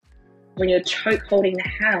When you're choke holding the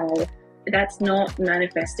how, that's not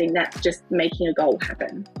manifesting, that's just making a goal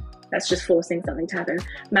happen. That's just forcing something to happen.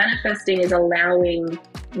 Manifesting is allowing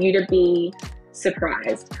you to be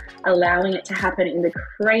surprised, allowing it to happen in the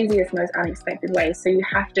craziest, most unexpected way. So you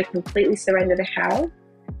have to completely surrender the how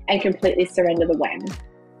and completely surrender the when.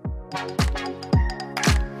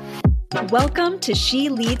 Welcome to She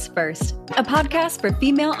Leads First, a podcast for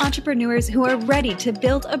female entrepreneurs who are ready to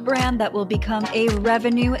build a brand that will become a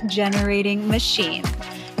revenue-generating machine.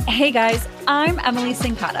 Hey guys, I'm Emily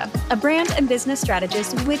Sincata, a brand and business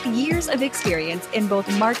strategist with years of experience in both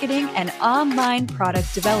marketing and online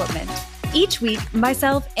product development. Each week,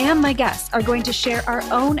 myself and my guests are going to share our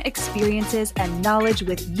own experiences and knowledge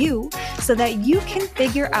with you so that you can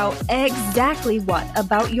figure out exactly what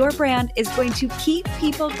about your brand is going to keep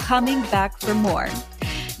people coming back for more.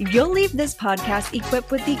 You'll leave this podcast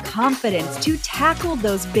equipped with the confidence to tackle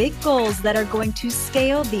those big goals that are going to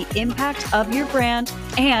scale the impact of your brand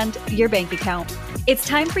and your bank account. It's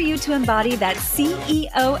time for you to embody that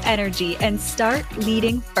CEO energy and start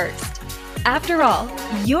leading first. After all,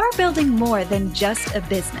 you're building more than just a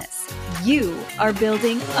business. You are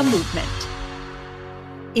building a movement.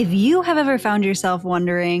 If you have ever found yourself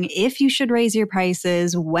wondering if you should raise your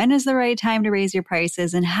prices, when is the right time to raise your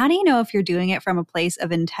prices, and how do you know if you're doing it from a place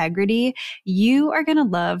of integrity, you are going to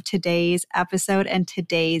love today's episode and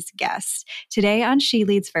today's guest. Today on She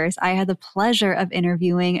Leads First, I had the pleasure of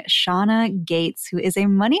interviewing Shona Gates, who is a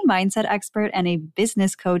money mindset expert and a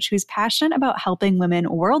business coach who's passionate about helping women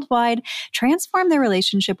worldwide transform their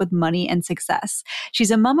relationship with money and success. She's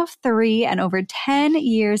a mom of 3 and over 10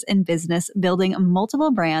 years in business, building multiple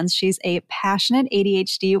brands. She's a passionate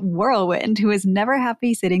ADHD whirlwind who is never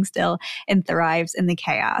happy sitting still and thrives in the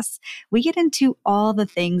chaos. We get into all the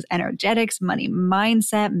things: energetics, money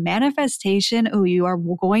mindset, manifestation. Oh, you are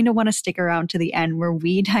going to want to stick around to the end where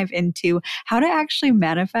we dive into how to actually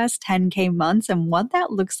manifest 10K months and what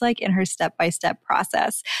that looks like in her step-by-step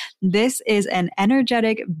process. This is an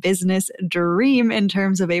energetic business dream in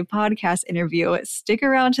terms of a podcast interview. Stick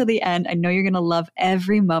around to the end. I know you're going to love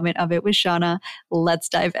every moment of it with Shona. Let's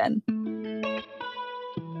dive in.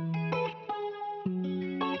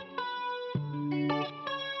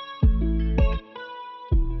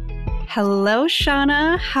 Hello,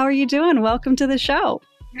 Shona. How are you doing? Welcome to the show.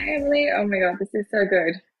 Hi, Emily. Oh my God, this is so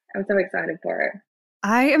good. I'm so excited for it.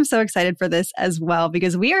 I am so excited for this as well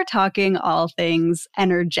because we are talking all things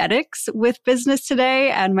energetics with business today.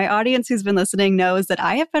 And my audience who's been listening knows that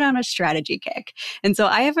I have been on a strategy kick. And so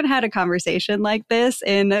I haven't had a conversation like this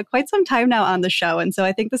in quite some time now on the show. And so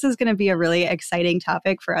I think this is going to be a really exciting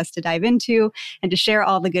topic for us to dive into and to share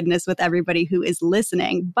all the goodness with everybody who is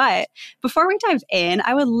listening. But before we dive in,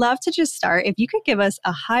 I would love to just start if you could give us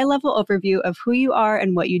a high-level overview of who you are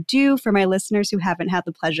and what you do for my listeners who haven't had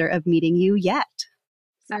the pleasure of meeting you yet.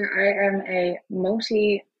 So I am a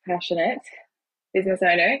multi-passionate business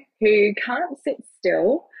owner who can't sit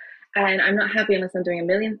still, and I'm not happy unless I'm doing a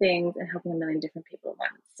million things and helping a million different people at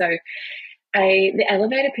once. So the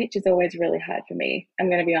elevator pitch is always really hard for me, I'm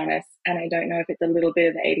going to be honest, and I don't know if it's a little bit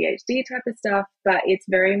of the ADHD type of stuff, but it's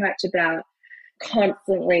very much about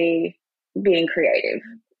constantly being creative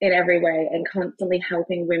in every way and constantly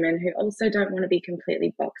helping women who also don't want to be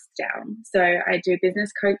completely boxed down. So I do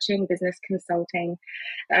business coaching, business consulting.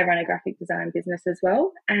 I run a graphic design business as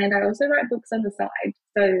well. And I also write books on the side.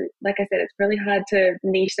 So like I said, it's really hard to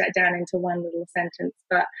niche that down into one little sentence.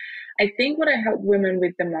 But I think what I help women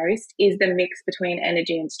with the most is the mix between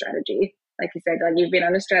energy and strategy. Like you said, like you've been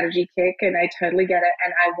on a strategy kick and I totally get it.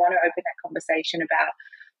 And I want to open that conversation about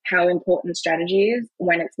how important strategy is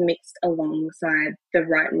when it's mixed alongside the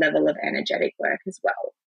right level of energetic work as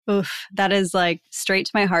well. Oof, that is like straight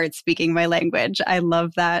to my heart, speaking my language. I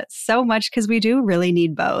love that so much because we do really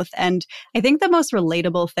need both. And I think the most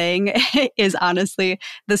relatable thing is honestly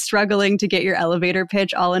the struggling to get your elevator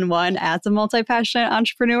pitch all in one as a multi-passionate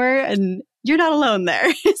entrepreneur. And you're not alone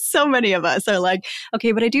there. So many of us are like,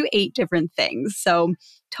 okay, but I do 8 different things. So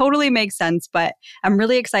totally makes sense. But I'm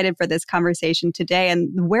really excited for this conversation today. And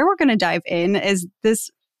where we're going to dive in is this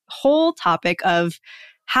whole topic of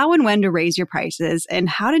how and when to raise your prices and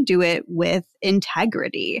how to do it with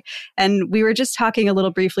integrity. And we were just talking a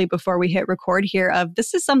little briefly before we hit record here of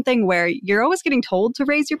this is something where you're always getting told to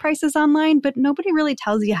raise your prices online, but nobody really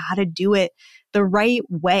tells you how to do it the right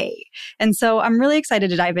way. And so I'm really excited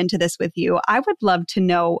to dive into this with you. I would love to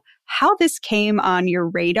know how this came on your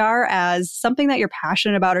radar as something that you're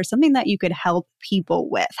passionate about or something that you could help people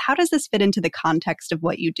with. How does this fit into the context of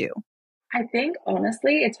what you do? I think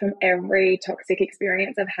honestly, it's from every toxic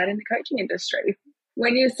experience I've had in the coaching industry.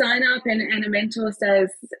 when you sign up and a mentor says,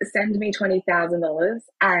 send me $20,000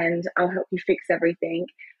 and I'll help you fix everything.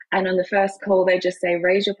 And on the first call, they just say,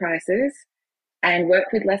 raise your prices and work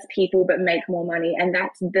with less people, but make more money. And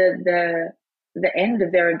that's the end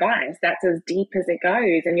of their advice. That's as deep as it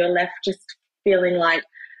goes. And you're left just feeling like,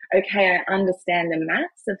 okay, I understand the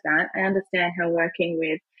maths of that. I understand how working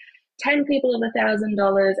with 10 people of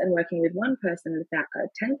 $1,000 and working with one person with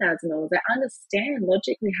 $10,000. I understand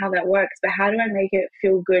logically how that works, but how do I make it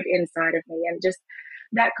feel good inside of me? And just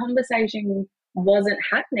that conversation wasn't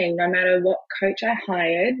happening. No matter what coach I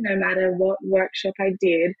hired, no matter what workshop I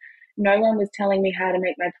did, no one was telling me how to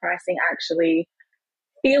make my pricing actually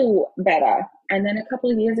feel better. And then a couple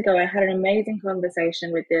of years ago, I had an amazing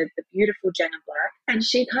conversation with the beautiful Jenna Black, and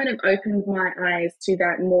she kind of opened my eyes to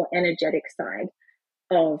that more energetic side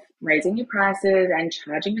of raising your prices and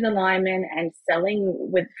charging with alignment and selling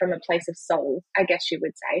with from a place of soul, I guess you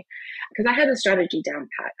would say. Because I had the strategy down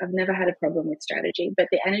pat. I've never had a problem with strategy, but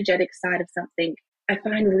the energetic side of something I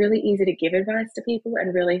find really easy to give advice to people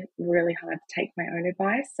and really, really hard to take my own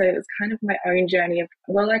advice. So it was kind of my own journey of,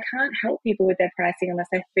 well, I can't help people with their pricing unless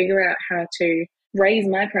I figure out how to raise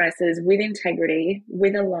my prices with integrity,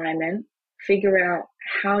 with alignment, figure out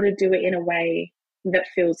how to do it in a way that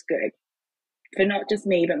feels good for not just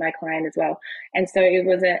me, but my client as well. And so it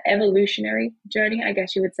was an evolutionary journey, I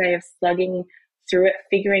guess you would say, of slugging through it,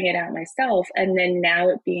 figuring it out myself, and then now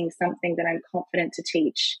it being something that I'm confident to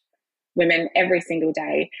teach women every single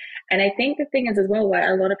day. And I think the thing is as well, why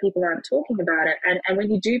a lot of people aren't talking about it, and when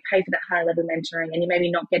you do pay for that high level mentoring and you're maybe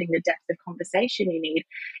not getting the depth of conversation you need,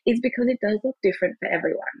 is because it does look different for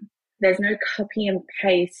everyone. There's no copy and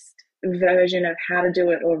paste version of how to do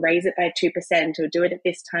it or raise it by 2% or do it at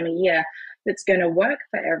this time of year that's going to work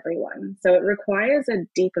for everyone. So it requires a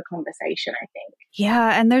deeper conversation, I think.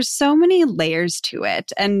 Yeah, and there's so many layers to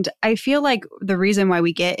it. And I feel like the reason why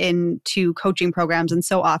we get into coaching programs and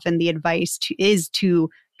so often the advice is to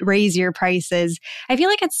raise your prices. I feel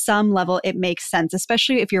like at some level it makes sense,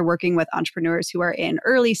 especially if you're working with entrepreneurs who are in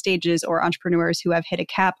early stages or entrepreneurs who have hit a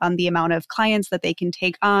cap on the amount of clients that they can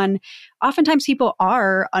take on. Oftentimes people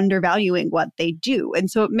are undervaluing what they do. And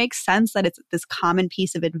so it makes sense that it's this common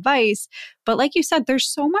piece of advice. But like you said,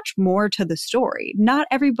 there's so much more to the story. Not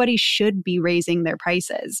everybody should be raising their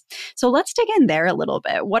prices. So let's dig in there a little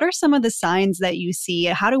bit. What are some of the signs that you see?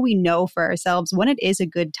 How do we know for ourselves when it is a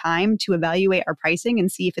good time to evaluate our pricing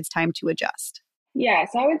and see if it's time to adjust? Yeah,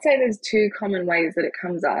 so I would say there's two common ways that it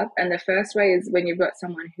comes up. And the first way is when you've got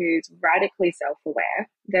someone who's radically self-aware,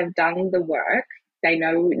 they've done the work, they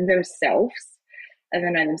know themselves,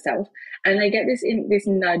 and they get this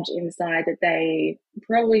nudge inside that they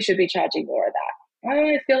probably should be charging more of that.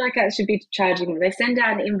 Oh, I feel like I should be charging more. They send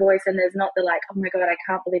out an invoice and there's not the like, oh my God, I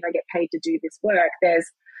can't believe I get paid to do this work. There's,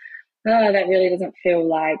 oh, that really doesn't feel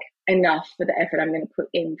like enough for the effort I'm going to put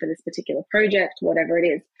in for this particular project, whatever it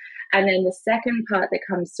is. And then the second part that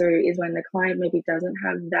comes through is when the client maybe doesn't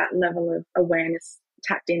have that level of awareness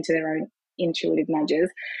tapped into their own intuitive nudges,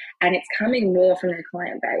 and it's coming more from their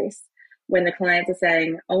client base when the clients are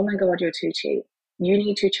saying, oh my God, you're too cheap. You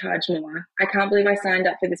need to charge more. I can't believe I signed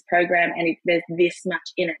up for this program and there's this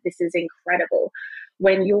much in it. This is incredible.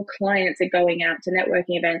 When your clients are going out to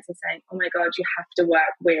networking events and saying, oh my God, you have to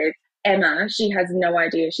work with Emma. She has no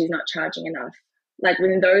idea she's not charging enough. Like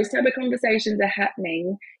when those type of conversations are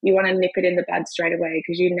happening, you want to nip it in the bud straight away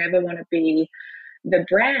because you never want to be the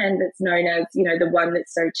brand that's known as, you know, the one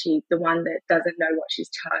that's so cheap, the one that doesn't know what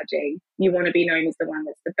she's charging. You want to be known as the one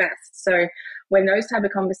that's the best. So when those type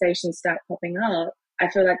of conversations start popping up, I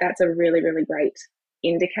feel like that's a really, really great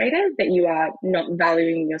indicator that you are not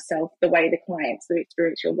valuing yourself the way the clients who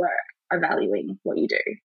experience your work are valuing what you do.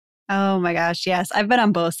 Oh my gosh, yes. I've been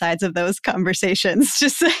on both sides of those conversations.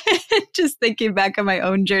 Just thinking back on my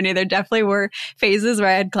own journey, there definitely were phases where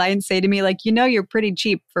I had clients say to me, like, you know, you're pretty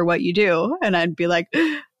cheap for what you do. And I'd be like,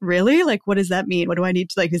 really? Like, what does that mean? What do I need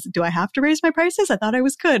to do I have to raise my prices? I thought I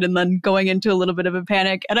was good. And then going into a little bit of a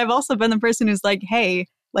panic. And I've also been the person who's like, hey,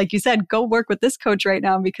 like you said, go work with this coach right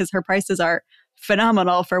now because her prices are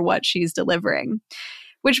phenomenal for what she's delivering.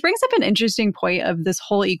 Which brings up an interesting point of this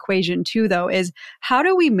whole equation too, though, is how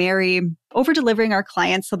do we marry over-delivering our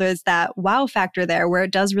clients so there's that wow factor there where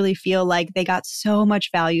it does really feel like they got so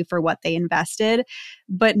much value for what they invested,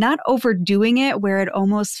 but not overdoing it where it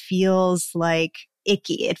almost feels like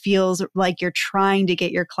icky. It feels like you're trying to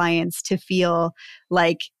get your clients to feel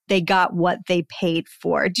like they got what they paid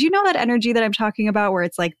for. Do you know that energy that I'm talking about where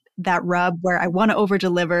it's like that rub where I want to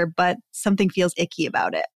over-deliver, but something feels icky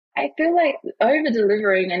about it? I feel like over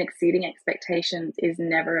delivering and exceeding expectations is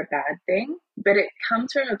never a bad thing, but it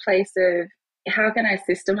comes from a place of how can I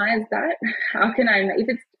systemize that? How can I, if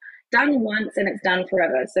it's done once and it's done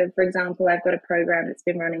forever. So, for example, I've got a program that's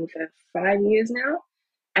been running for 5 years now,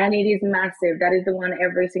 and it is massive. That is the one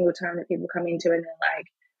every single time that people come into and they're like,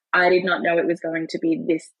 I did not know it was going to be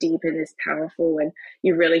this deep and this powerful, and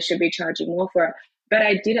you really should be charging more for it. But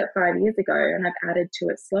I did it 5 years ago and I've added to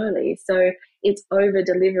it slowly. So it's over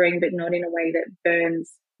delivering, but not in a way that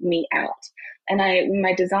burns me out. And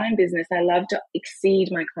my design business, I love to exceed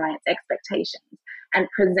my clients' expectations and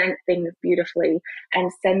present things beautifully and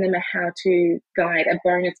send them a how-to guide, a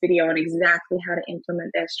bonus video on exactly how to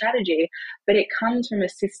implement their strategy. But it comes from a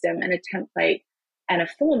system and a template and a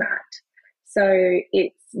format. So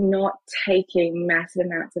it's not taking massive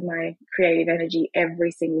amounts of my creative energy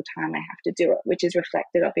every single time I have to do it, which is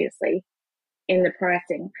reflected obviously in the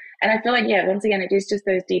pricing. And I feel like, yeah, once again, it is just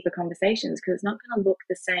those deeper conversations, because it's not going to look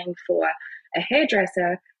the same for a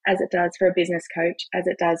hairdresser as it does for a business coach, as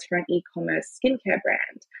it does for an e-commerce skincare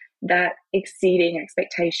brand. That exceeding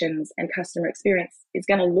expectations and customer experience is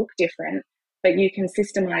going to look different, but you can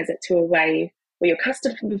systemize it to a way where your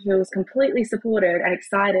customer feels completely supported and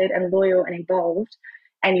excited and loyal and involved,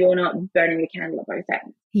 and you're not burning the candle at both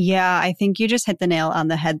ends. Yeah, I think you just hit the nail on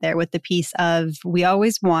the head there with the piece of we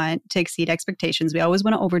always want to exceed expectations. We always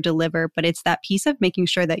want to over deliver, but it's that piece of making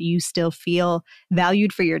sure that you still feel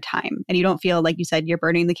valued for your time and you don't feel like you said you're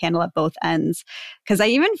burning the candle at both ends. Because I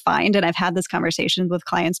even find, and I've had this conversation with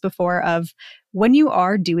clients before, of when you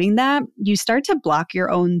are doing that, you start to block your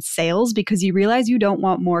own sales because you realize you don't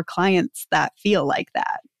want more clients that feel like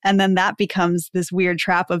that. And then that becomes this weird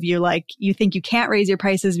trap of you think you can't raise your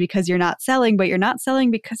prices because you're not selling, but you're not selling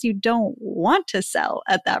because you don't want to sell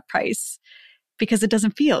at that price because it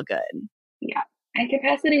doesn't feel good. Yeah. And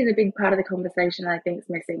capacity is a big part of the conversation I think is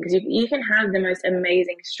missing, because you can have the most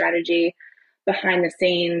amazing strategy behind the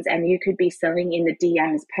scenes and you could be selling in the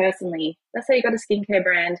DMs personally. Let's say you've got a skincare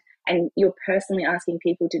brand and you're personally asking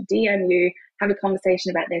people to DM you, have a conversation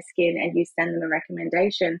about their skin, and you send them a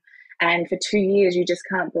recommendation. And for 2 years, you just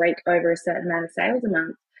can't break over a certain amount of sales a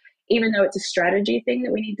month. Even though it's a strategy thing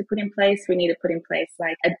that we need to put in place, we need to put in place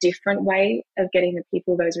like a different way of getting the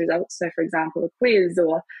people those results. So for example, a quiz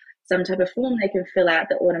or some type of form they can fill out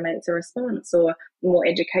that automates a response, or more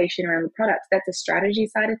education around the products. That's a strategy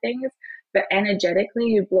side of things. But energetically,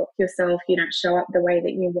 you block yourself, you don't show up the way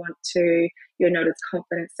that you want to, you're not as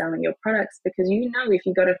confident selling your products, because if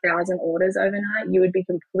you got 1,000 orders overnight, you would be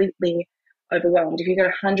completely overwhelmed. If you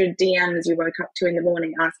got 100 DMs you woke up to in the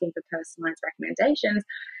morning asking for personalized recommendations,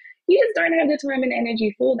 you just don't have the time and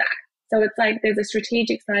energy for that. So it's like there's a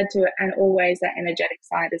strategic side to it and always that energetic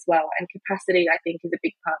side as well. And capacity, I think, is a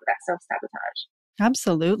big part of that self-sabotage.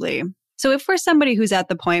 Absolutely. So if we're somebody who's at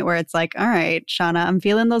the point where it's like, all right, Shona, I'm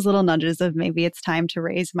feeling those little nudges of maybe it's time to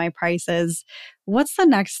raise my prices, what's the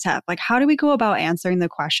next step? Like, how do we go about answering the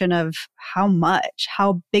question of how much,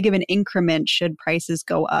 how big of an increment should prices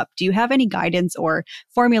go up? Do you have any guidance or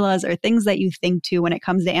formulas or things that you think to when it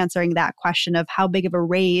comes to answering that question of how big of a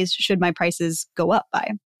raise should my prices go up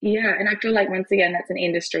by? Yeah, and I feel like once again, that's an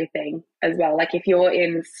industry thing as well. Like if you're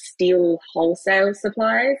in steel wholesale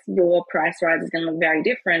supplies, your price rise is going to look very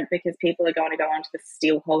different because people are going to go onto the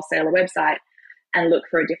steel wholesaler website and look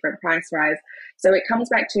for a different price rise. So it comes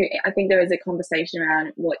back to, I think there is a conversation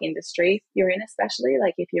around what industry you're in, especially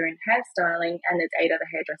like if you're in hairstyling and there's 8 other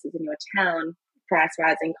hairdressers in your town, price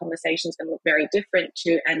rising conversation is going to look very different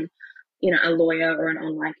to a lawyer or an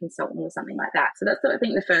online consultant or something like that. So that's what I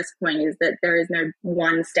think the first point is, that there is no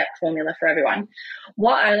one-step formula for everyone.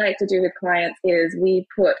 What I like to do with clients is we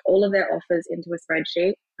put all of their offers into a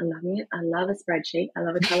spreadsheet. I love it. I love a spreadsheet. I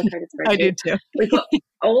love a color-coded spreadsheet. I do too. We put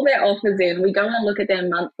all their offers in. We go and look at their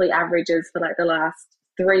monthly averages for like the last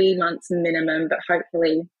 3 months minimum, but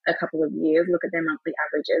hopefully a couple of years, look at their monthly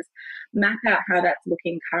averages, map out how that's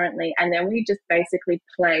looking currently, and then we just basically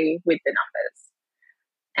play with the numbers.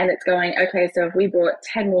 And it's going, okay, so if we brought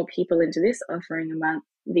 10 more people into this offering a month,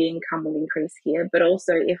 the income will increase here. But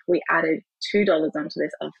also if we added $2 onto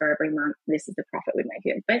this offer every month, this is the profit we'd make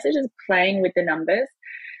here. Basically just playing with the numbers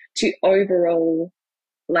to overall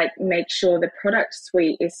make sure the product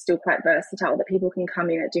suite is still quite versatile, that people can come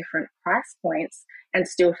in at different price points and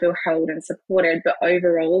still feel held and supported. But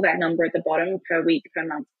overall, that number at the bottom per week, per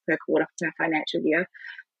month, per quarter, per financial year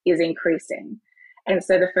is increasing. And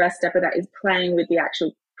so the first step of that is playing with the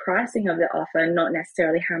actual pricing of the offer, not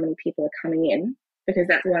necessarily how many people are coming in, because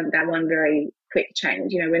that's one very quick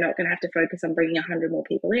change. We're not going to have to focus on bringing 100 more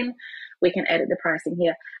people in. We can edit the pricing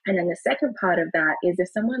here. And then the second part of that is if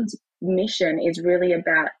someone's mission is really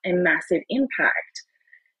about a massive impact,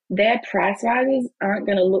 their price rises aren't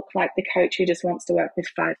going to look like the coach who just wants to work with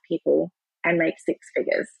 5 people and make six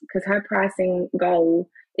figures, because her pricing goal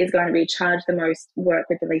is going to be charge the most, work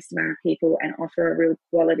with the least amount of people, and offer a real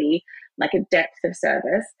quality, like a depth of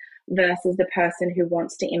service, versus the person who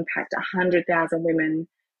wants to impact 100,000 women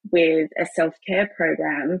with a self-care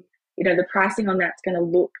program. The pricing on that's going to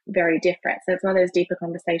look very different. So that's why those deeper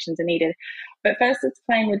conversations are needed. But first, it's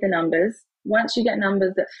playing with the numbers. Once you get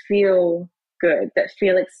numbers that feel good, that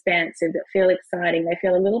feel expansive, that feel exciting, they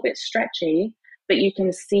feel a little bit stretchy, but you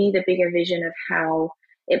can see the bigger vision of how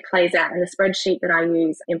it plays out. And the spreadsheet that I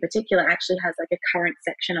use in particular actually has like a current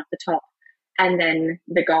section up the top and then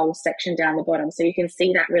the goal section down the bottom. So you can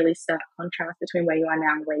see that really stark contrast between where you are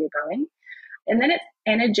now and where you're going. And then it's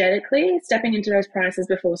energetically stepping into those prices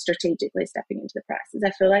before strategically stepping into the prices.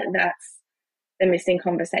 I feel like that's the missing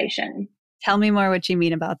conversation. Tell me more what you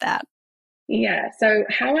mean about that. Yeah. So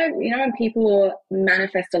when people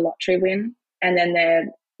manifest a lottery win and then they're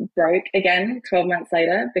broke again 12 months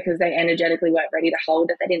later because they energetically weren't ready to hold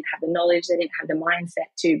it, they didn't have the knowledge, they didn't have the mindset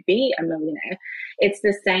to be a millionaire. It's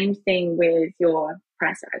the same thing with your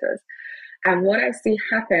price rises. And what I see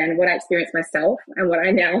happen, what I experience myself, and what I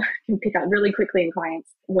now can pick up really quickly in clients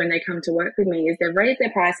when they come to work with me is they've raised their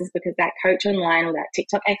prices because that coach online or that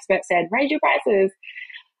TikTok expert said, raise your prices,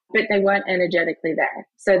 but they weren't energetically there.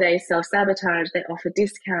 So they self-sabotage, they offer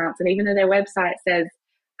discounts. And even though their website says,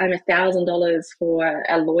 I'm $1,000 for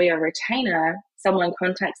a lawyer retainer, someone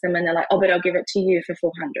contacts them and they're like, oh, but I'll give it to you for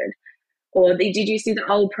 400. Or did you see the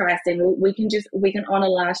old pricing? We can honor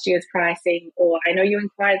last year's pricing. Or I know you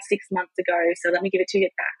inquired 6 months ago, so let me give it to you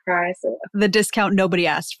at that price. Or the discount nobody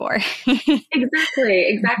asked for.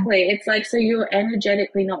 Exactly. It's like, so you're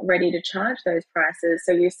energetically not ready to charge those prices.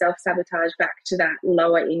 So you self-sabotage back to that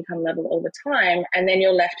lower income level all the time. And then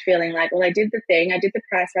you're left feeling like, well, I did the thing. I did the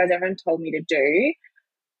price rise everyone told me to do.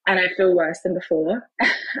 And I feel worse than before.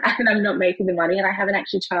 And I'm not making the money. And I haven't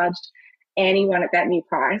actually charged anyone at that new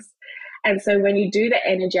price. And so when you do the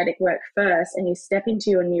energetic work first and you step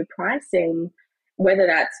into your new pricing, whether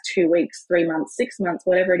that's 2 weeks, 3 months, 6 months,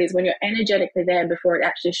 whatever it is, when you're energetically there before it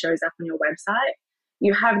actually shows up on your website,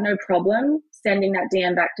 you have no problem sending that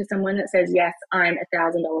DM back to someone that says, yes, I'm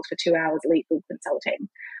 $1,000 for 2 hours legal consulting,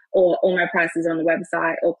 or all my prices on the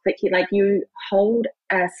website, or click here. Like, you hold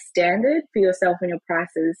a standard for yourself and your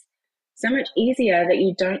prices so much easier that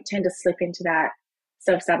you don't tend to slip into that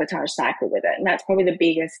self-sabotage cycle with it. And that's probably the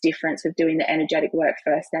biggest difference with doing the energetic work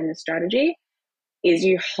first and the strategy, is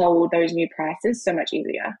you hold those new prices so much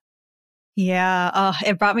easier. Yeah.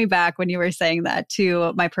 It brought me back when you were saying that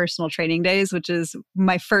to my personal training days, which is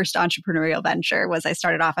my first entrepreneurial venture. Was I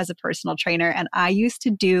started off as a personal trainer, and I used to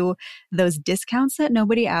do those discounts that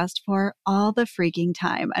nobody asked for all the freaking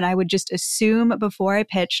time. And I would just assume before I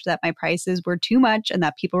pitched that my prices were too much and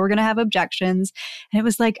that people were going to have objections. And it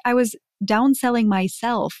was like I was downselling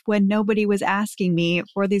myself when nobody was asking me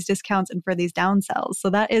for these discounts and for these downsells.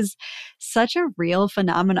 So that is such a real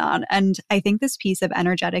phenomenon. And I think this piece of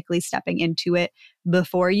energetically stepping into it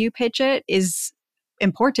before you pitch it is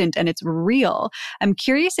important and it's real. I'm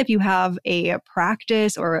curious if you have a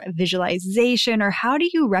practice or a visualization, or how do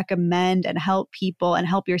you recommend and help people and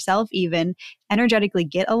help yourself even energetically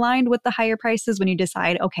get aligned with the higher prices when you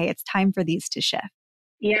decide, okay, it's time for these to shift?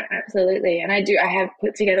 Yeah, absolutely. And I have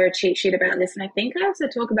put together a cheat sheet about this. And I think I also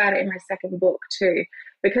talk about it in my second book too,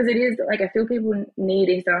 because it is like, I feel people need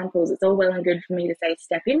examples. It's all well and good for me to say,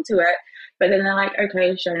 step into it. But then they're like,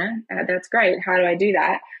 okay, Shona, that's great. How do I do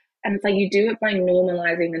that? And it's like, you do it by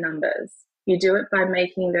normalizing the numbers. You do it by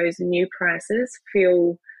making those new prices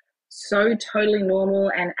feel so totally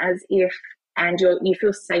normal and as if, and you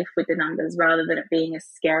feel safe with the numbers rather than it being a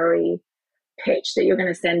scary pitch that you're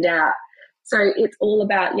going to send out. So it's all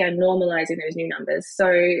about, normalizing those new numbers.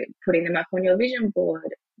 So putting them up on your vision board,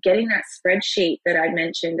 getting that spreadsheet that I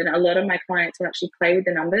mentioned. And a lot of my clients will actually play with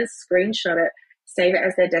the numbers, screenshot it, save it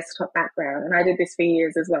as their desktop background. And I did this for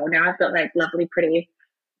years as well. Now I've got like lovely, pretty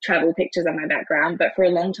travel pictures on my background. But for a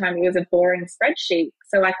long time, it was a boring spreadsheet.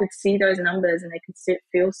 So I could see those numbers and they could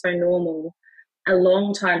feel so normal. A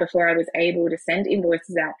long time before I was able to send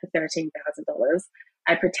invoices out for $13,000.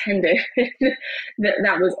 I pretended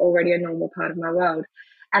that was already a normal part of my world.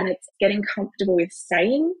 And it's getting comfortable with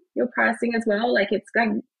saying your pricing as well. Like, it's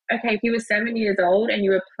going, okay, if you were 7 years old and you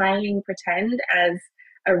were playing pretend as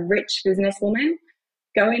a rich businesswoman,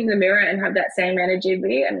 go in the mirror and have that same energy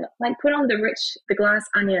and like put on the glass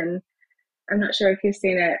onion. I'm not sure if you've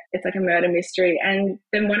seen it. It's like a murder mystery. And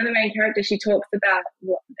then one of the main characters, she talks about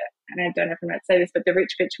and I don't know if I'm going to say this, but the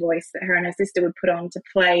rich bitch voice that her and her sister would put on to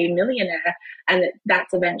play millionaire. And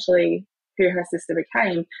that's eventually who her sister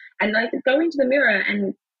became. And like, go into the mirror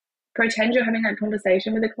and pretend you're having that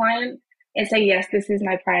conversation with a client and say, yes, this is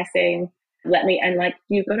my pricing. And like,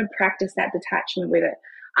 you've got to practice that detachment with it.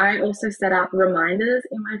 I also set up reminders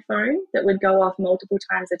in my phone that would go off multiple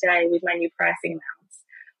times a day with my new pricing amounts,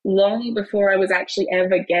 long before I was actually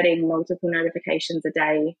ever getting multiple notifications a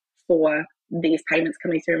day for these payments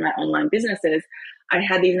coming through my online businesses. I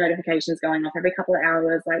had these notifications going off every couple of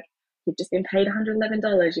hours, like, you've just been paid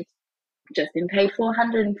 $111, you've just been paid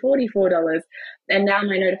 $444. And now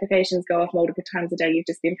my notifications go off multiple times a day. You've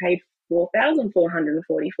just been paid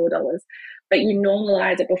 $4,444. But you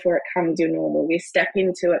normalize it before it comes your normal. You step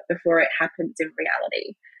into it before it happens in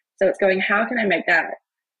reality. So it's going, how can I make that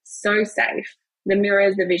so safe? The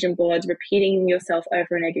mirrors, the vision boards, repeating yourself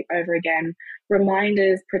over and over again,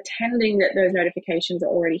 reminders, pretending that those notifications are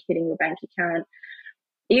already hitting your bank account.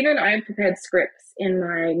 Even I prepared scripts in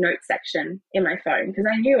my notes section in my phone because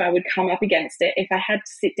I knew I would come up against it if I had to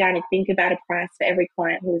sit down and think about a price for every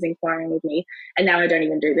client who was inquiring with me. And now I don't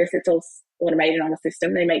even do this. It's all automated on the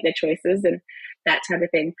system. They make their choices and that type of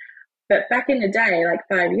thing. But back in the day, like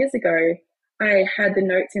 5 years ago, I had the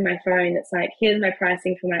notes in my phone that's like, here's my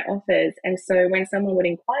pricing for my offers. And so when someone would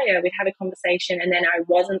inquire, we'd have a conversation, and then I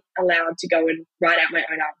wasn't allowed to go and write out my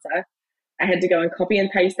own answer. I had to go and copy and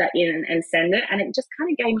paste that in and send it. And it just kind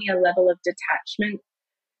of gave me a level of detachment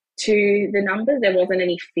to the numbers. There wasn't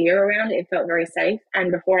any fear around it. It felt very safe.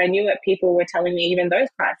 And before I knew it, people were telling me even those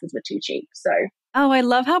prices were too cheap. So oh, I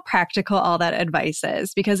love how practical all that advice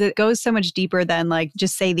is, because it goes so much deeper than like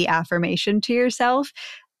just say the affirmation to yourself.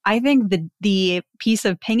 I think the piece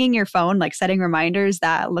of pinging your phone, like setting reminders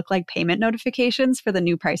that look like payment notifications for the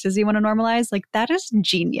new prices you want to normalize, like that is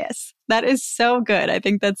genius. That is so good. I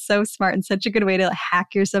think that's so smart and such a good way to hack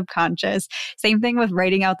your subconscious. Same thing with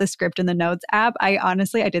writing out the script in the notes app. I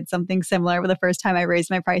did something similar the first time I raised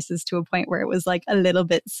my prices to a point where it was like a little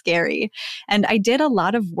bit scary. And I did a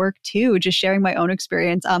lot of work too, just sharing my own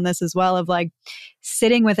experience on this as well, of like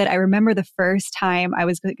sitting with it. I remember the first time I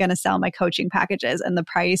was going to sell my coaching packages and the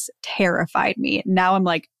price terrified me. Now I'm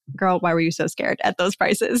like, girl, why were you so scared at those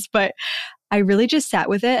prices? But I really just sat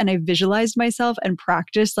with it and I visualized myself and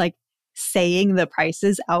practiced like saying the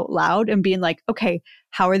prices out loud and being like, okay,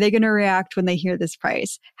 how are they going to react when they hear this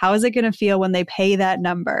price? How is it going to feel when they pay that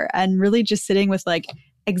number? And really just sitting with like,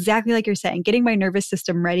 exactly like you're saying, getting my nervous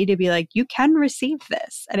system ready to be like, you can receive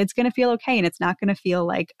this and it's going to feel okay. And it's not going to feel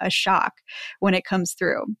like a shock when it comes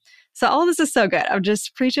through. So all of this is so good. I'm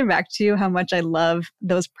just preaching back to you how much I love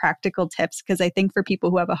those practical tips, because I think for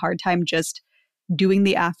people who have a hard time just doing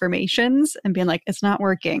the affirmations and being like, it's not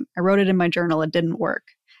working. I wrote it in my journal. It didn't work.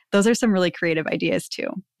 Those are some really creative ideas too,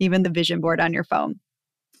 even the vision board on your phone.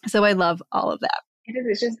 So I love all of that. it is,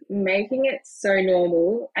 it's just making it so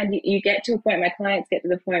normal. And you get to a point, my clients get to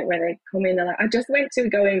the point where they come in, they're like, I just went to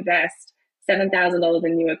go invest $7,000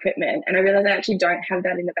 in new equipment. And I realized I actually don't have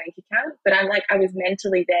that in the bank account. But I'm like, I was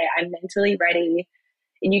mentally there. I'm mentally ready.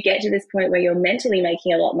 And you get to this point where you're mentally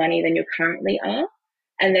making a lot of money than you currently are.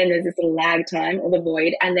 And then there's this lag time or the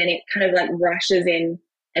void. And then it kind of like rushes in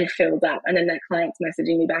and fills up. And then that client's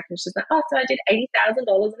messaging me back and she's like, oh, so I did $80,000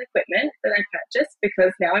 in equipment that I purchased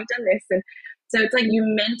because now I've done this. And so it's like you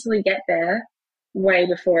mentally get there way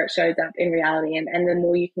before it shows up in reality. And the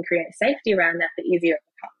more you can create safety around that, the easier it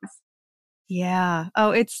becomes. Yeah.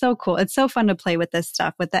 Oh, it's so cool. It's so fun to play with this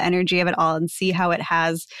stuff, with the energy of it all, and see how it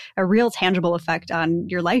has a real tangible effect on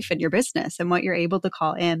your life and your business and what you're able to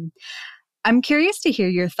call in. I'm curious to hear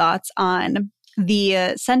your thoughts on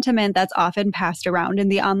the sentiment that's often passed around in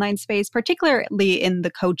the online space, particularly in the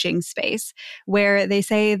coaching space, where they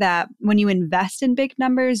say that when you invest in big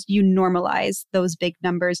numbers, you normalize those big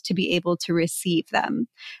numbers to be able to receive them.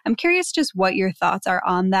 I'm curious just what your thoughts are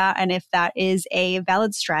on that, and if that is a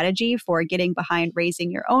valid strategy for getting behind raising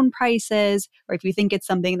your own prices, or if you think it's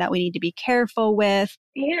something that we need to be careful with.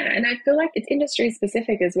 Yeah, and I feel like it's industry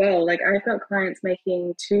specific as well. Like I've got clients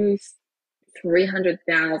making $300,000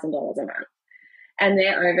 a month, and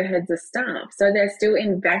their overheads are staff. So they're still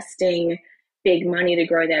investing big money to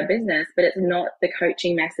grow their business, but it's not the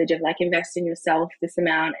coaching message of like invest in yourself this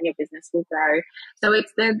amount and your business will grow. So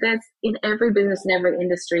there's in every business and every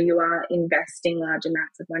industry, you are investing large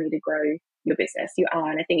amounts of money to grow your business. You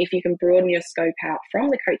are. And I think if you can broaden your scope out from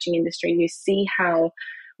the coaching industry, you see how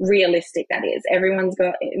realistic that is. Everyone's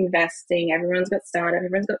got investing, everyone's got startup,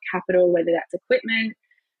 everyone's got capital, whether that's equipment,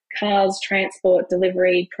 cars, transport,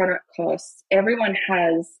 delivery, product costs. Everyone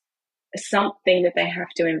has something that they have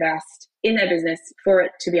to invest in their business for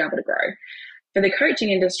it to be able to grow. For the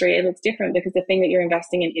coaching industry, it looks different because the thing that you're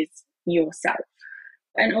investing in is yourself.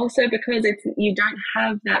 And also because you don't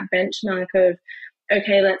have that benchmark of,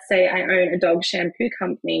 okay, let's say I own a dog shampoo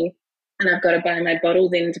company and I've got to buy my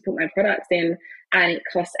bottles in to put my products in. and it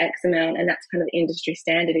costs X amount, and that's kind of the industry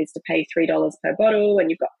standard, is to pay $3 per bottle, and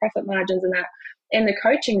you've got profit margins and that. In the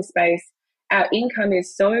coaching space, our income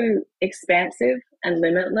is so expansive and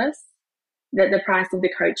limitless that the price of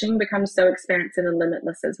the coaching becomes so expansive and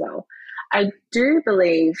limitless as well. I do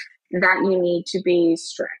believe that you need to be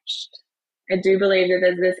stretched. I do believe that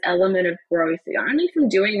there's this element of growth only from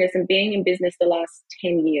doing this and being in business the last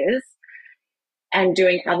 10 years and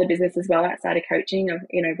doing other business as well outside of coaching.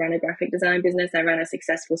 I've, run a graphic design business. I ran a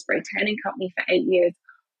successful spray tanning company for 8 years.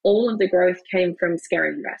 All of the growth came from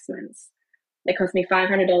scary investments. It cost me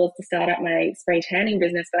 $500 to start up my spray tanning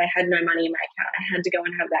business, but I had no money in my account. I had to go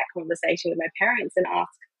and have that conversation with my parents and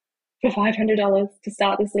ask for $500 to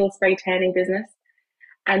start this little spray tanning business.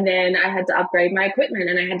 And then I had to upgrade my equipment,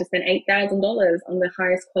 and I had to spend $8,000 on the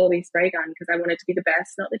highest quality spray gun because I wanted to be the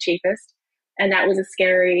best, not the cheapest. And that was a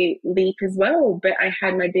scary leap as well. But I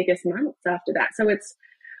had my biggest months after that. So it's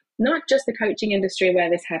not just the coaching industry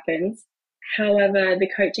where this happens. However, the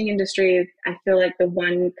coaching industry is, I feel like, the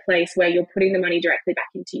one place where you're putting the money directly back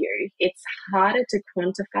into you. It's harder to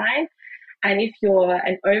quantify. And if you're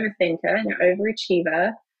an overthinker and an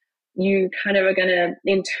overachiever, you kind of are going to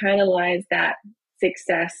internalize that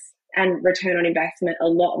success and return on investment a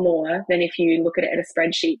lot more than if you look at it in a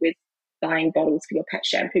spreadsheet with buying bottles for your pet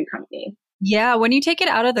shampoo company. Yeah, when you take it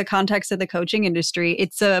out of the context of the coaching industry,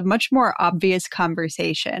 it's a much more obvious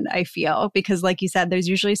conversation, I feel, because like you said, there's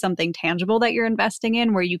usually something tangible that you're investing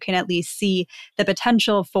in where you can at least see the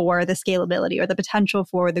potential for the scalability or the potential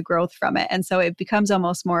for the growth from it. And so it becomes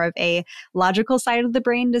almost more of a logical side of the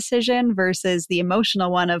brain decision versus the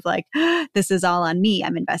emotional one of like, this is all on me.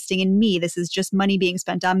 I'm investing in me. This is just money being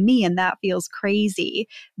spent on me. And that feels crazy.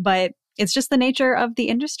 But it's just the nature of the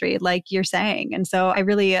industry, like you're saying. And so I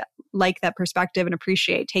really like that perspective and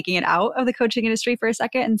appreciate taking it out of the coaching industry for a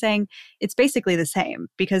second and saying it's basically the same,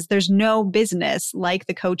 because there's no business like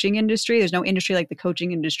the coaching industry. There's no industry like the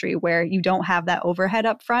coaching industry where you don't have that overhead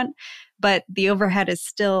up front, but the overhead is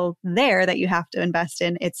still there that you have to invest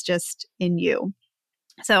in. It's just in you.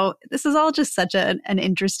 So this is all just such an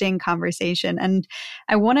interesting conversation. And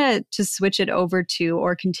I wanted to switch it over to,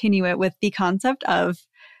 or continue it with, the concept of,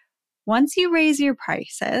 once you raise your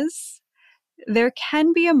prices, there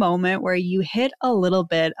can be a moment where you hit a little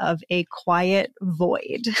bit of a quiet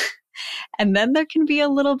void. And then there can be a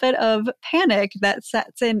little bit of panic that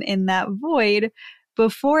sets in that void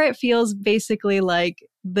before it feels basically like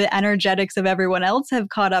the energetics of everyone else have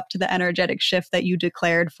caught up to the energetic shift that you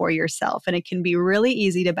declared for yourself. And it can be really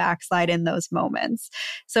easy to backslide in those moments.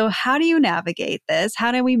 So how do you navigate this?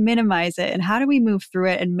 How do we minimize it? And how do we move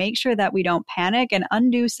through it and make sure that we don't panic and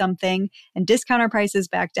undo something and discount our prices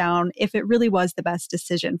back down if it really was the best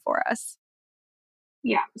decision for us?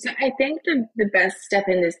 Yeah. So I think the best step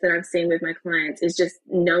in this that I've seen with my clients is just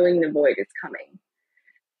knowing the void is coming.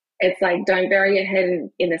 It's like, don't bury your head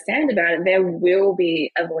in the sand about it. There will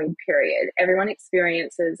be a void period. Everyone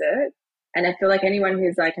experiences it. And I feel like anyone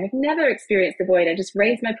who's like, I've never experienced the void. I just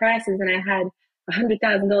raised my prices and I had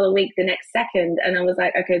 $100,000 a week the next second. And I was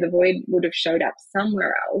like, okay, the void would have showed up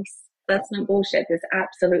somewhere else. That's not bullshit. This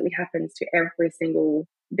absolutely happens to every single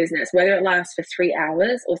business, whether it lasts for 3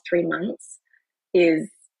 hours or 3 months is,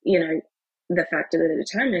 the factor that it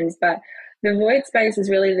determines. But the void space is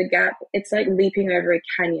really the gap. It's like leaping over a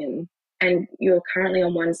canyon, and you're currently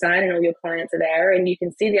on one side and all your clients are there, and you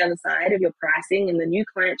can see the other side of your pricing and the new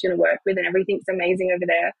clients you're going to work with, and everything's amazing over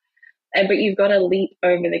there. But you've got to leap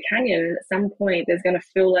over the canyon. And at some point, there's going to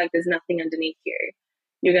feel like there's nothing underneath you.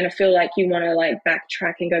 You're going to feel like you want to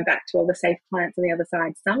backtrack and go back to all the safe clients on the other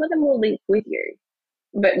side. Some of them will leap with you,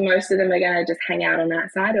 but most of them are going to just hang out on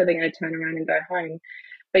that side, or they're going to turn around and go home.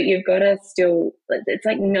 But you've got to still, it's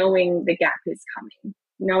like knowing the gap is coming.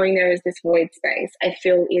 Knowing there is this void space, I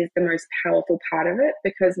feel, is the most powerful part of it,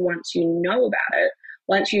 because once you know about it,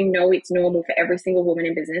 once you know it's normal for every single woman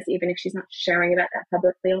in business, even if she's not sharing about that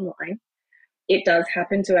publicly online, it does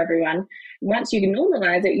happen to everyone. Once you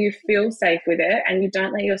normalize it, you feel safe with it, and you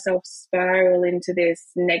don't let yourself spiral into this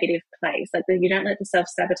negative place. You don't let the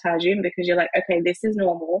self-sabotage you, because you're like, okay, this is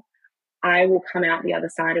normal. I will come out the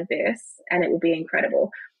other side of this and it will be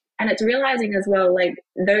incredible. And it's realizing as well,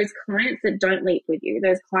 those clients that don't leap with you,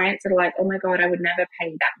 those clients that are like, oh my God, I would never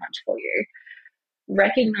pay that much for you.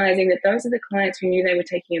 Recognizing that those are the clients who knew they were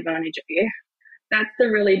taking advantage of you. That's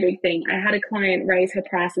the really big thing. I had a client raise her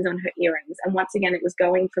prices on her earrings. And once again, it was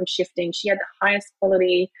going from shifting. She had the highest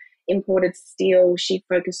quality imported steel. She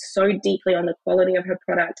focused so deeply on the quality of her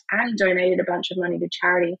product and donated a bunch of money to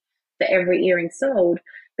charity for every earring sold.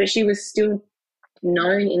 But she was still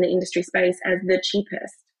known in the industry space as the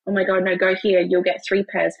cheapest. Oh my God, no, go here. You'll get 3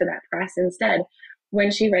 pairs for that price instead.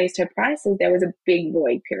 when she raised her prices, there was a big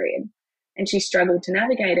void period. And she struggled to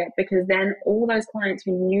navigate it because then all those clients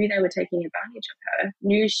who knew they were taking advantage of her,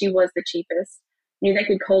 knew she was the cheapest, knew they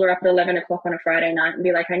could call her up at 11 o'clock on a Friday night and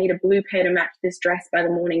be like, I need a blue pair to match this dress by the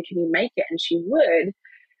morning. Can you make it? And she would.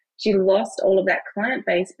 She lost all of that client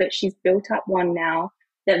base, but she's built up one now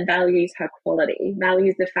that values her quality,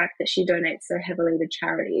 values the fact that she donates so heavily to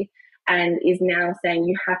charity, and is now saying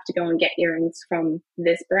you have to go and get earrings from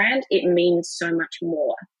this brand. It means so much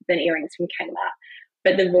more than earrings from Kmart.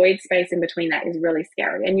 But the void space in between that is really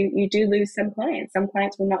scary. And you do lose some clients. Some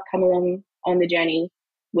clients will not come along on the journey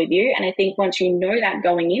with you. And I think once you know that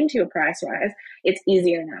going into a price rise, it's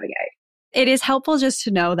easier to navigate. It is helpful just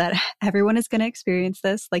to know that everyone is going to experience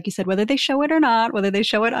this, like you said, whether they show it or not, whether they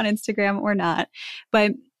show it on Instagram or not.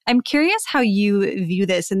 But I'm curious how you view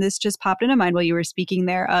this. And this just popped into mind while you were speaking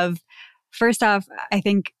there of, first off, I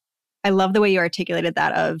think I love the way you articulated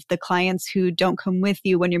that of the clients who don't come with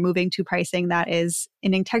you when you're moving to pricing that is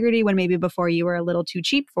in integrity when maybe before you were a little too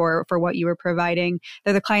cheap for what you were providing.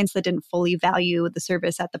 They're the clients that didn't fully value the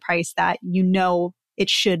service at the price that you know it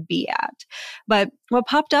should be at. But what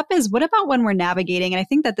popped up is, what about when we're navigating? And I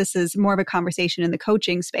think that this is more of a conversation in the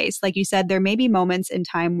coaching space. Like you said, there may be moments in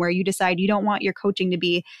time where you decide you don't want your coaching to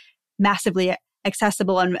be massively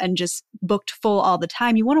accessible and just booked full all the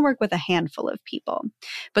time. You want to work with a handful of people.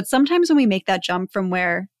 But sometimes when we make that jump from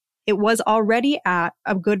where it was already at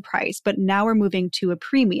a good price, but now we're moving to a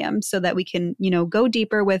premium so that we can, go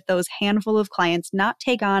deeper with those handful of clients, not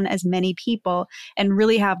take on as many people and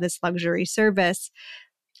really have this luxury service.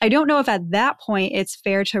 I don't know if at that point it's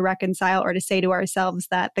fair to reconcile or to say to ourselves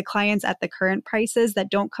that the clients at the current prices that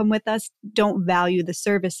don't come with us don't value the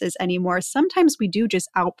services anymore. Sometimes we do just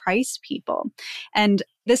outprice people. And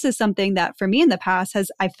this is something that for me in the past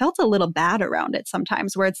I felt a little bad around it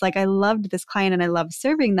sometimes, where it's like, I loved this client and I love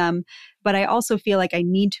serving them, but I also feel like I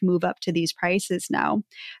need to move up to these prices now.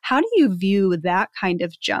 How do you view that kind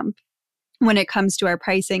of jump when it comes to our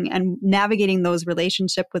pricing and navigating those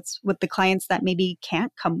relationships with the clients that maybe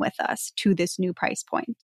can't come with us to this new price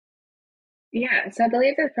point? Yeah, so I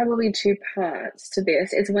believe there's probably two parts to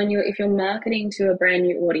this. It's if you're marketing to a brand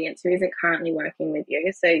new audience who isn't currently working with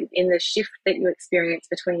you. So in the shift that you experience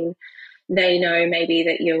between, they know maybe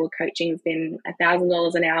that your coaching's been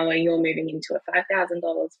 $1,000 an hour, you're moving into a $5,000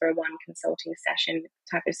 for a one consulting session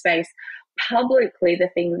type of space. Publicly, the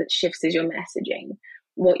thing that shifts is your messaging,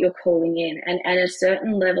 what you're calling in, and a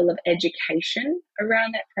certain level of education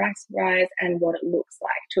around that price rise and what it looks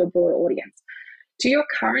like to a broader audience. To your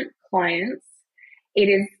current clients, it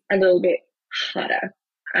is a little bit harder.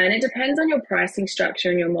 And it depends on your pricing structure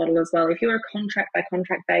and your model as well. If you're a contract by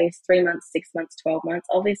contract base, 3 months, 6 months, 12 months,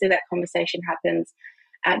 obviously that conversation happens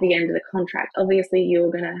at the end of the contract. Obviously,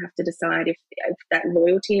 you're going to have to decide if that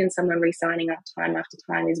loyalty and someone re-signing up time after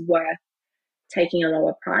time is worth taking a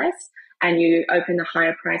lower price, and you open the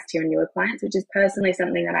higher price to your newer clients, which is personally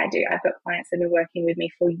something that I do. I've got clients that have been working with me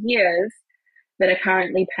for years that are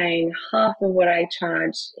currently paying half of what I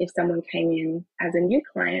charge if someone came in as a new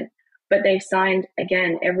client, but they've signed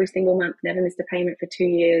again every single month, never missed a payment for 2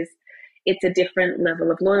 years. It's a different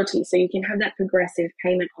level of loyalty. So you can have that progressive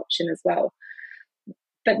payment option as well.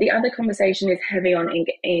 But the other conversation is heavy on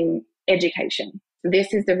in education.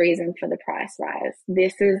 This is the reason for the price rise.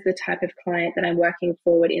 This is the type of client that I'm working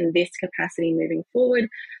forward in this capacity moving forward.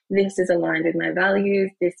 This is aligned with my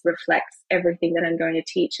values. This reflects everything that I'm going to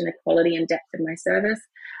teach and the quality and depth of my service.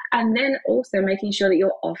 And then also making sure that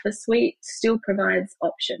your offer suite still provides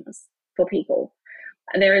options for people.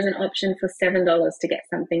 There is an option for $7 to get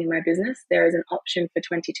something in my business. There is an option for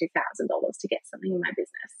 $22,000 to get something in my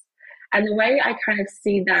business. And the way I kind of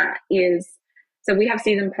see that is, so we have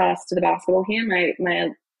season pass to the basketball here. My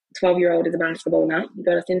 12-year-old is a basketball nut. He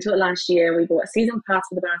got us into it last year. We bought a season pass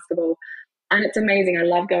for the basketball, and it's amazing. I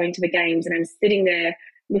love going to the games, and I'm sitting there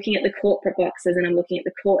looking at the corporate boxes, and I'm looking at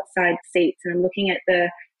the courtside seats, and I'm looking at the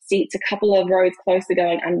seats a couple of rows closer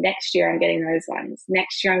going, and next year I'm getting those ones.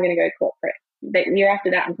 Next year I'm going to go corporate. The year after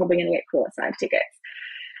that, I'm probably going to get courtside tickets.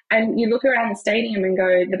 And you look around the stadium and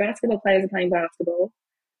go, the basketball players are playing basketball.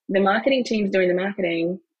 The marketing team's doing the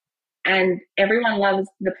marketing, and everyone loves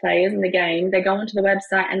the players in the game. They go onto the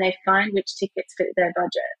website and they find which tickets fit their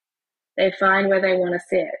budget. They find where they want to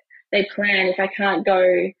sit. They plan, if I can't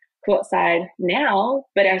go courtside now,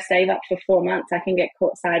 but I save up for 4 months, I can get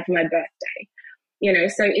courtside for my birthday.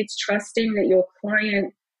 So it's trusting that your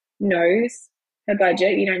client knows her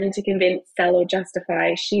budget. You don't need to convince, sell, or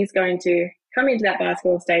justify. She's going to come into that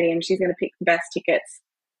basketball stadium. She's going to pick the best tickets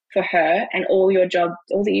for her, and all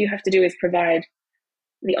that you have to do is provide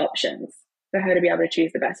the options for her to be able to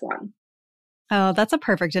choose the best one. Oh, that's a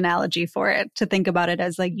perfect analogy for it, to think about it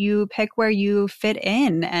as like you pick where you fit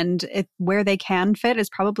in, and where they can fit is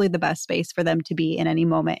probably the best space for them to be in any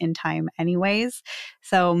moment in time anyways.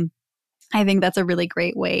 So I think that's a really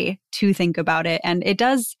great way to think about it. And it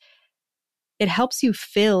helps you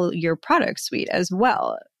fill your product suite as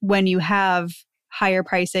well. When you have higher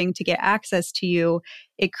pricing to get access to you,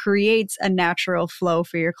 it creates a natural flow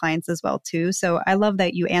for your clients as well too. So I love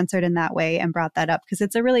that you answered in that way and brought that up, because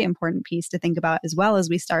it's a really important piece to think about as well as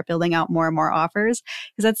we start building out more and more offers.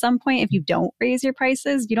 Because at some point, if you don't raise your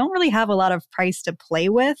prices, you don't really have a lot of price to play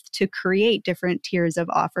with to create different tiers of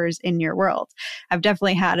offers in your world. I've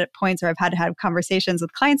definitely had at points where I've had to have conversations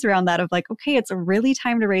with clients around that of like, okay, it's really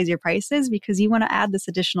time to raise your prices because you want to add this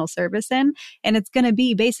additional service in, and it's going to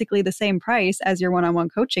be basically the same price as your one-on-one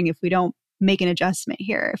coaching if we don't make an adjustment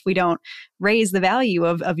here, if we don't raise the value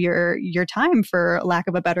of your time, for lack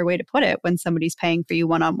of a better way to put it, when somebody's paying for you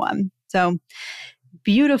one-on-one. So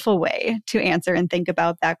beautiful way to answer and think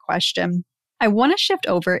about that question. I want to shift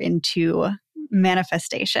over into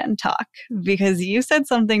manifestation talk, because you said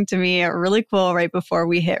something to me really cool right before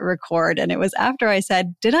we hit record. And it was after I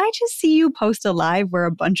said, did I just see you post a live where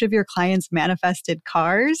a bunch of your clients manifested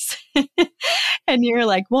cars? And you're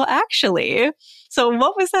like, well, actually. So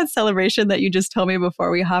what was that celebration that you just told me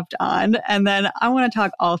before we hopped on? And then I want to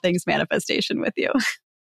talk all things manifestation with you.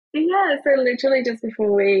 Yeah, so literally just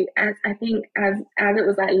before as I think as it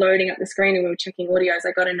was like loading up the screen and we were checking audios,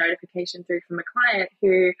 I got a notification through from a client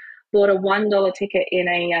who bought a $1 ticket in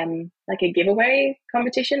a like a giveaway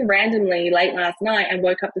competition randomly late last night, and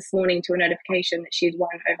woke up this morning to a notification that she'd won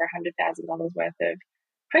over $100,000 worth of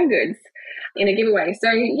home goods in a giveaway. So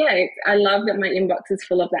yeah, I love that my inbox is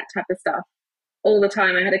full of that type of stuff all the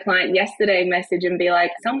time. I had a client yesterday message and be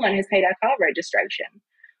like, someone has paid our car registration.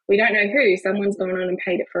 We don't know who. Someone's gone on and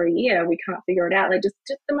paid it for a year. We can't figure it out. Like just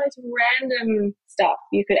the most random stuff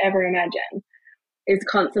you could ever imagine is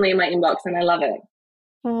constantly in my inbox, and I love it.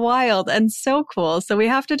 Wild and so cool. So we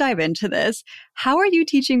have to dive into this. How are you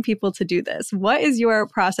teaching people to do this? What is your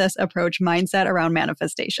process, approach, mindset around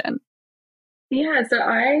manifestation? Yeah, so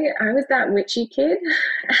I was that witchy kid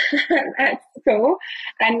at school,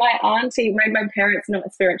 and my auntie, my parents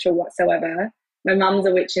not spiritual whatsoever. My mum's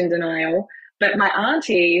a witch in denial, but my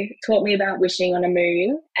auntie taught me about wishing on a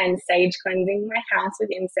moon and sage cleansing my house with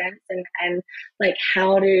incense, and like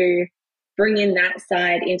how to bring in that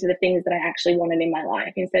side into the things that I actually wanted in my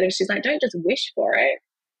life. Instead of, she's like, don't just wish for it.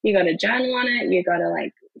 You got to journal on it. You got to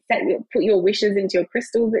like put your wishes into your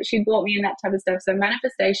crystals that she bought me and that type of stuff. So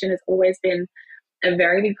manifestation has always been a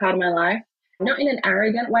very big part of my life, not in an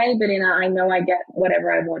arrogant way, but in a I know I get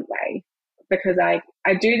whatever I want way, because I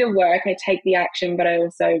do the work, I take the action, but I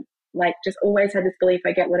also like just always had this belief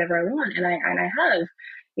I get whatever I want. And I have,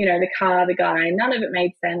 you know, the car, the guy, none of it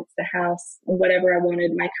made sense, the house, whatever I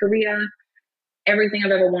wanted, my career, everything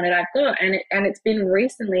I've ever wanted, I've got. And it's been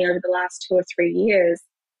recently over the last 2 or 3 years,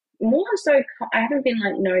 more so, I haven't been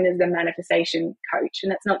like known as the manifestation coach,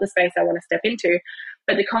 and that's not the space I want to step into.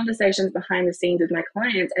 But the conversations behind the scenes with my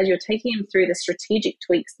clients, as you're taking them through the strategic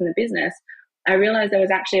tweaks in the business, I realized there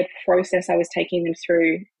was actually a process I was taking them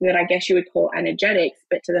through that I guess you would call energetics,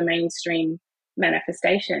 but to the mainstream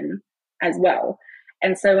manifestation as well.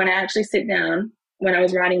 And so when I actually sit down, when I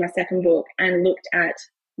was writing my second book and looked at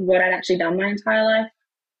what I'd actually done my entire life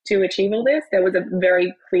to achieve all this, there was a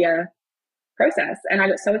very clear process. And I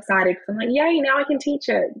got so excited because I'm like, yay, now I can teach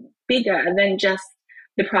it bigger than just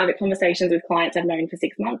the private conversations with clients I've known for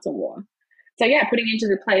 6 months or more. So yeah, putting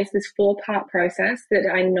into place this 4-part process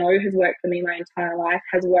that I know has worked for me my entire life,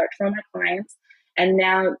 has worked for my clients, and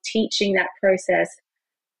now teaching that process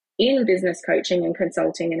in business coaching and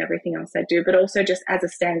consulting and everything else I do, but also just as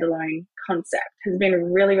a standalone concept has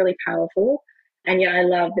been really, really powerful. And yeah, I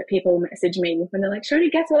love that people message me when they're like,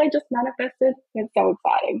 Shona, guess what I just manifested? It's so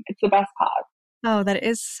exciting. It's the best part. Oh, that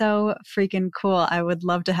is so freaking cool. I would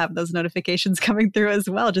love to have those notifications coming through as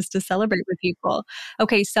well, just to celebrate with people.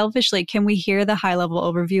 Okay, selfishly, can we hear the high level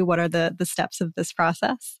overview? What are the steps of this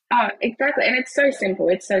process? Oh, exactly. And it's so simple.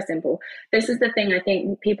 It's so simple. This is the thing. I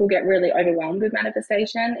think people get really overwhelmed with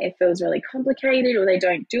manifestation. It feels really complicated, or they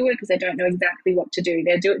don't do it because they don't know exactly what to do.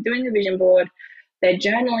 They're doing the vision board, they're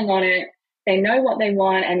journaling on it, they know what they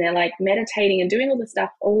want, and they're like meditating and doing all the stuff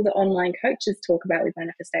all the online coaches talk about with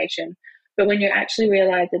manifestation. But when you actually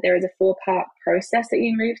realize that there is a 4-part process that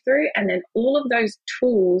you move through, and then all of those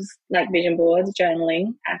tools like vision boards,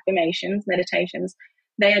 journaling, affirmations, meditations,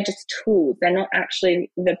 they are just tools. They're not actually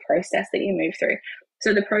the process that you move through.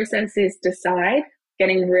 So the process is decide,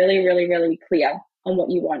 getting really, really, really clear on what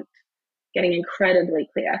you want, getting incredibly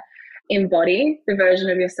clear. embody the version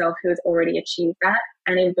of yourself who has already achieved that,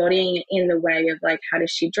 and embodying it in the way of like, how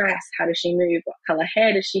does she dress? How does she move? What color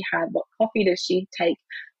hair does she have? What coffee does she take?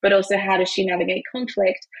 But also, how does she navigate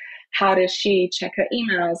conflict? How does she check her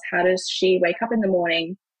emails? How does she wake up in the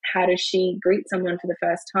morning? How does she greet someone for the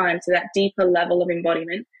first time? So that deeper level of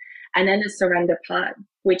embodiment. And then the surrender part,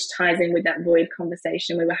 which ties in with that void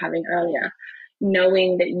conversation we were having earlier,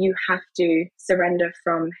 knowing that you have to surrender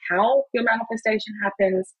from how your manifestation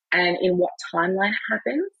happens and in what timeline it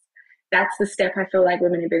happens. That's the step I feel like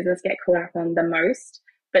women in business get caught up on the most,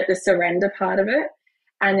 but the surrender part of it.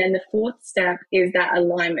 And then the fourth step is that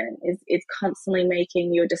alignment, is constantly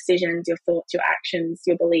making your decisions, your thoughts, your actions,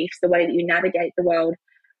 your beliefs, the way that you navigate the world,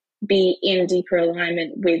 be in deeper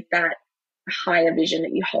alignment with that higher vision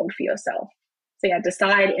that you hold for yourself. So yeah,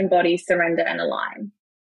 decide, embody, surrender, and align.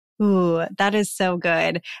 Ooh, that is so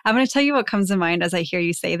good. I'm going to tell you what comes to mind as I hear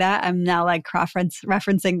you say that. I'm now like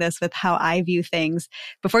referencing this with how I view things.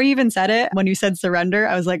 Before you even said it, when you said surrender,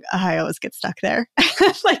 I was like, I always get stuck there.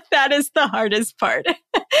 Like that is the hardest part.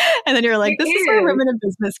 And then you're like, this is where women in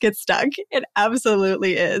business get stuck. It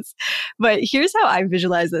absolutely is. But here's how I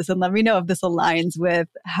visualize this. And let me know if this aligns with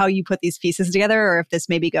how you put these pieces together or if this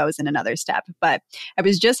maybe goes in another step. But I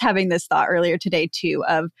was just having this thought earlier today too,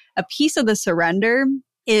 of a piece of the surrender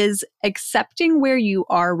is accepting where you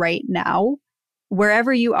are right now,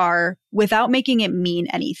 wherever you are, without making it mean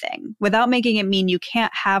anything, without making it mean you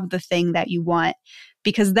can't have the thing that you want,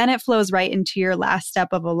 because then it flows right into your last step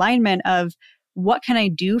of alignment of what can I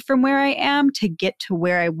do from where I am to get to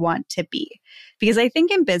where I want to be? Because I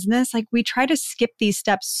think in business, like we try to skip these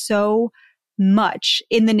steps so much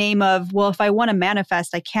in the name of, well, if I want to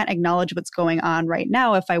manifest, I can't acknowledge what's going on right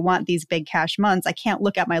now. If I want these big cash months, I can't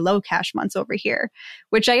look at my low cash months over here,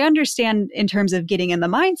 which I understand in terms of getting in the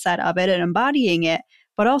mindset of it and embodying it.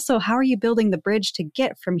 But also, how are you building the bridge to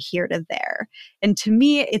get from here to there? And to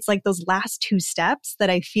me, it's like those last two steps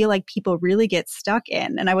that I feel like people really get stuck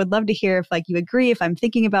in. And I would love to hear if like you agree, if I'm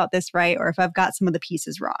thinking about this right, or if I've got some of the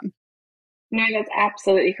pieces wrong. No, that's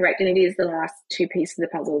absolutely correct. And it is the last two pieces of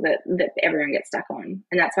the puzzle that everyone gets stuck on.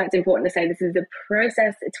 And that's why it's important to say this is a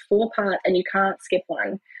process. It's 4 parts and you can't skip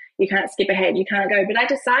one. You can't skip ahead. You can't go, but I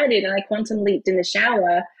decided and I quantum leaped in the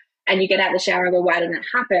shower, and you get out of the shower and go, why didn't it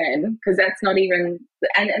happen? Because that's not even,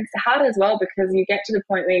 and it's hard as well because you get to the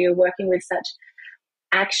point where you're working with such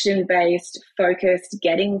action-based, focused,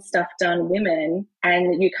 getting stuff done women,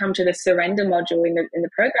 and you come to the surrender module in the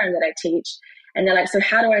program that I teach, and they're like, so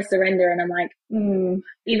how do I surrender? And I'm like,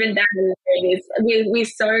 even that is, we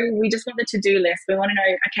just want the to-do list. We want to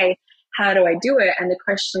know, okay, how do I do it? And the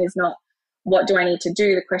question is not, what do I need to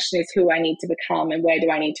do? The question is who I need to become and where do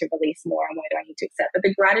I need to release more and where do I need to accept? But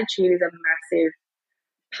the gratitude is a massive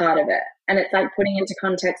part of it. And it's like putting into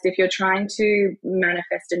context, if you're trying to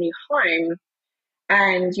manifest a new home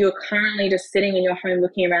and you're currently just sitting in your home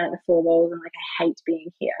looking around at the 4 walls and like, I hate being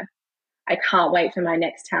here. I can't wait for my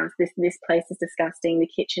next house. This place is disgusting. The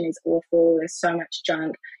kitchen is awful. There's so much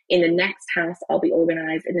junk. In the next house, I'll be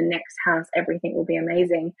organized. In the next house, everything will be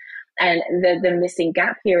amazing. And the missing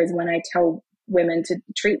gap here is when I tell women to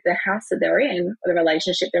treat the house that they're in, or the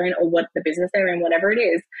relationship they're in, or what the business they're in, whatever it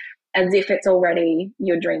is, as if it's already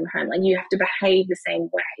your dream home. Like you have to behave the same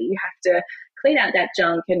way. You have to clean out that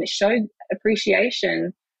junk and show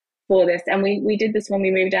appreciation for this. And we did this when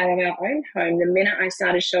we moved out of our own home. The minute I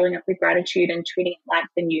started showing up with gratitude and treating it like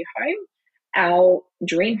the new home, our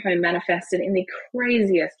dream home manifested in the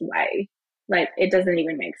craziest way. Like it doesn't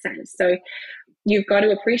even make sense. So you've got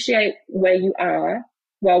to appreciate where you are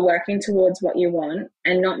while working towards what you want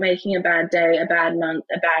and not making a bad day, a bad month,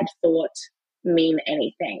 a bad thought mean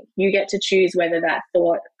anything. You get to choose whether that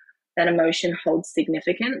thought, that emotion holds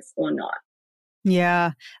significance or not.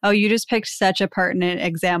 Yeah. Oh, you just picked such a pertinent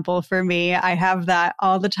example for me. I have that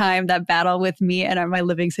all the time, that battle with me and my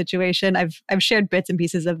living situation. I've shared bits and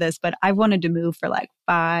pieces of this, but I've wanted to move for like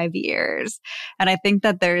 5 years. And I think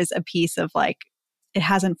that there's a piece of like, it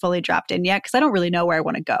hasn't fully dropped in yet because I don't really know where I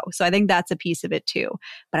want to go. So I think that's a piece of it too.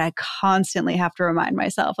 But I constantly have to remind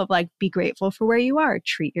myself of like, be grateful for where you are.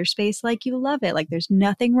 Treat your space like you love it. Like there's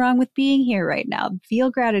nothing wrong with being here right now. Feel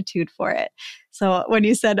gratitude for it. So when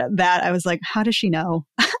you said that, I was like, how does she know?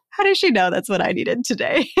 How does she know that's what I needed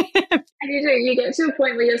today? And you get to a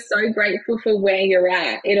point where you're so grateful for where you're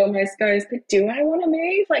at. It almost goes, but do I want to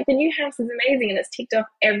move? Like the new house is amazing and it's ticked off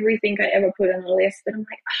everything I ever put on the list. But I'm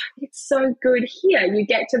like, it's so good here. You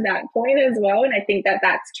get to that point as well. And I think that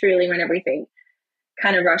that's truly when everything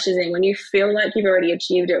kind of rushes in, when you feel like you've already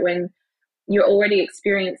achieved it, when you're already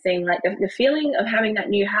experiencing like the feeling of having that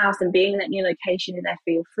new house and being in that new location, and I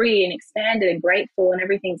feel free and expanded and grateful and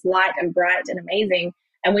everything's light and bright and amazing.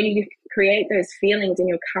 And when you create those feelings in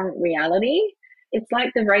your current reality, it's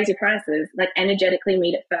like the raise your prices, like energetically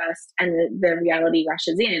meet it first and the reality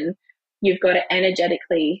rushes in. You've got to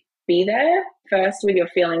energetically be there first with your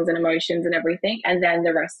feelings and emotions and everything, and then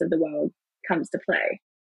the rest of the world comes to play.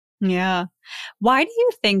 Yeah. Why do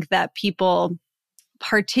you think that people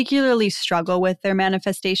particularly struggle with their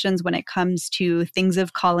manifestations when it comes to things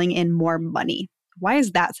of calling in more money? Why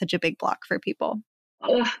is that such a big block for people?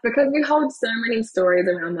 Oh, because we hold so many stories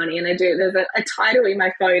around money, and there's a title in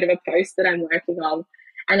my phone of a post that I'm working on,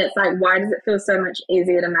 and it's like, why does it feel so much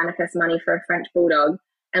easier to manifest money for a French bulldog,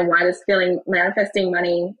 and why does manifesting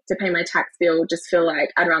money to pay my tax bill just feel like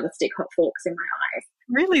I'd rather stick hot forks in my eyes?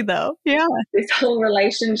 Really though? Yeah. This whole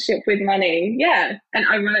relationship with money. Yeah. And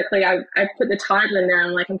ironically, I put the title in there.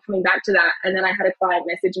 I'm like, I'm coming back to that. And then I had a client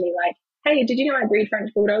message me like, hey, did you know I breed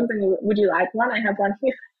French bulldogs? And would you like one? I have one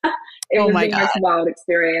here. It Oh was my the God. most wild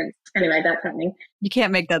experience. Anyway, that's happening. You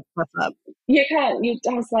can't make that stuff up. You can't.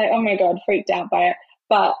 I was like, oh my God, freaked out by it.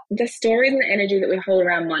 But the stories and the energy that we hold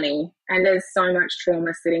around money, and there's so much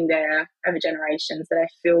trauma sitting there over generations that I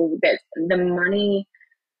feel that the money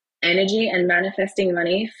energy and manifesting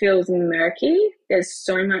money feels murky. There's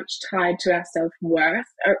so much tied to our self-worth,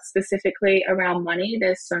 specifically around money.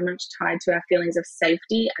 There's so much tied to our feelings of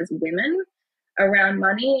safety as women around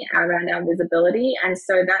money, around our visibility. And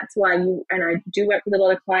so that's why and I do work with a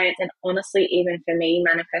lot of clients, and honestly, even for me,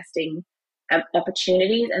 manifesting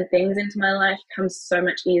opportunities and things into my life comes so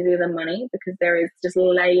much easier than money, because there is just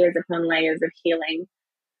layers upon layers of healing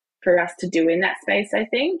for us to do in that space, I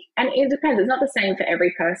think. And it depends. It's not the same for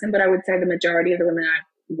every person, but I would say the majority of the women I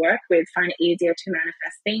work with find it easier to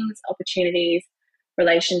manifest things, opportunities,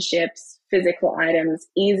 relationships, physical items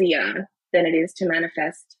easier than it is to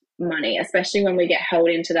manifest money, especially when we get held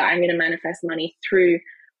into that I'm going to manifest money through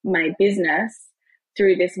my business,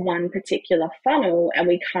 through this one particular funnel, and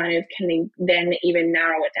we kind of can then even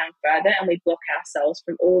narrow it down further, and we block ourselves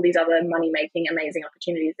from all these other money-making amazing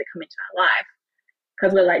opportunities that come into our life.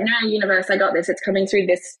 Because we're like, no, universe, I got this. It's coming through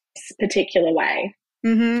this particular way.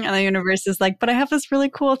 Mm-hmm. And the universe is like, but I have this really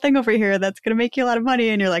cool thing over here that's going to make you a lot of money.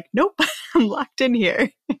 And you're like, nope, I'm locked in here.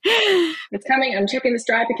 It's coming. I'm checking the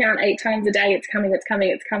Stripe account 8 times a day. It's coming, it's coming,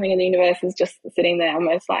 it's coming. And the universe is just sitting there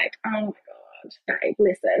almost like, oh my God, babe,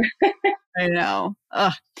 listen. I know.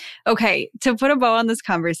 Ugh. Okay. To put a bow on this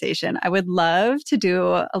conversation, I would love to do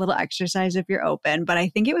a little exercise if you're open, but I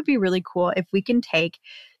think it would be really cool if we can take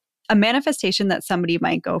a manifestation that somebody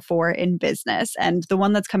might go for in business. And the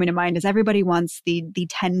one that's coming to mind is everybody wants the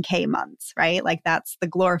 10K months, right? Like that's the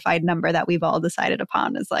glorified number that we've all decided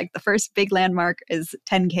upon, is like the first big landmark is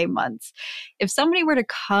 10K months. If somebody were to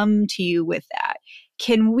come to you with that,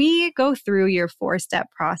 can we go through your 4-step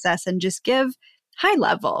process and just give high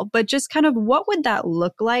level, but just kind of what would that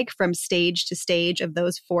look like from stage to stage of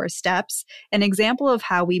those 4 steps? An example of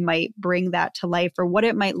how we might bring that to life, or what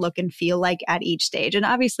it might look and feel like at each stage. And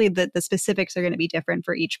obviously the specifics are going to be different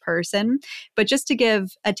for each person, but just to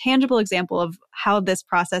give a tangible example of how this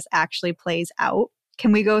process actually plays out,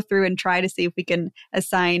 can we go through and try to see if we can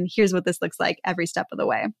assign, here's what this looks like every step of the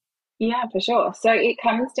way? Yeah, for sure. So it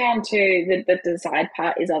comes down to the decide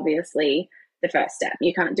part is obviously the first step.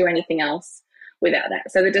 You can't do anything else without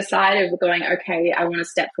that. So the decide of going, okay, I want to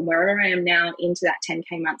step from wherever I am now into that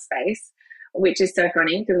 10K month space, which is so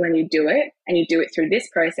funny because when you do it and you do it through this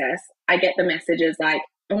process, I get the messages like,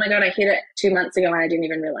 oh my God, I hit it 2 months ago and I didn't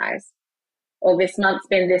even realize. Or this month's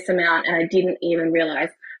been this amount and I didn't even realize,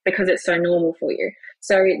 because it's so normal for you.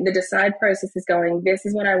 So the decide process is going, this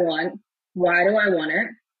is what I want. Why do I want it?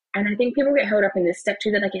 And I think people get held up in this step too,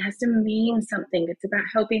 that like it has to mean something. It's about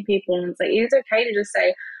helping people. And it's like, it's okay to just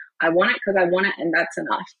say, I want it because I want it, and that's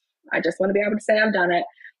enough. I just want to be able to say I've done it.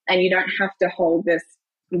 And you don't have to hold this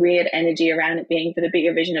weird energy around it being for the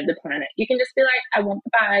bigger vision of the planet. You can just be like, I want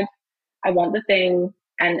the bag, I want the thing,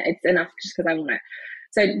 and it's enough just because I want it.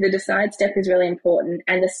 So the decide step is really important,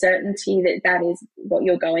 and the certainty that that is what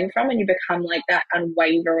you're going from, and you become like that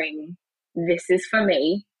unwavering, this is for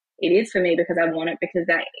me. It is for me because I want it, because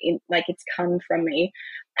it's come from me,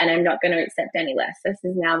 and I'm not going to accept any less. This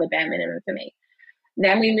is now the bare minimum for me.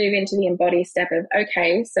 Then we move into the embody step of,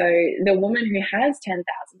 okay, so the woman who has $10,000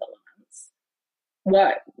 months,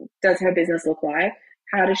 what does her business look like?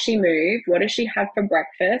 How does she move? What does she have for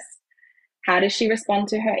breakfast? How does she respond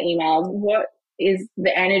to her emails? What is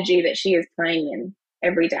the energy that she is playing in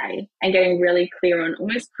every day? And getting really clear on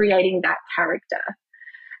almost creating that character.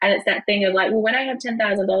 And it's that thing of like, well, when I have $10,000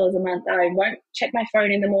 a month, I won't check my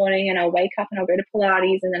phone in the morning, and I'll wake up and I'll go to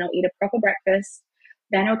Pilates, and then I'll eat a proper breakfast.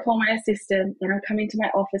 Then I'll call my assistant, then I'll come into my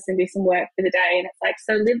office and do some work for the day. And it's like,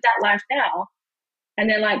 so live that life now And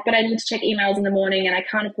they're like, but I need to check emails in the morning and I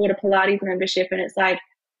can't afford a Pilates membership. And it's like,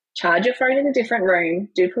 charge your phone in a different room,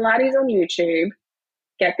 do Pilates on YouTube,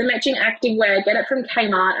 get the matching activewear, get it from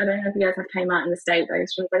Kmart. I don't know if you guys have Kmart in the States. I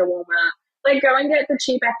used to go to Walmart. Like, go and get the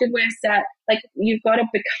cheap activewear set. Like, you've got to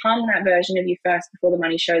become that version of you first before the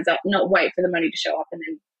money shows up, not wait for the money to show up and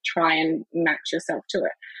then try and match yourself to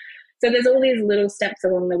it. So there's all these little steps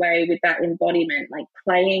along the way with that embodiment, like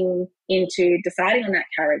playing into deciding on that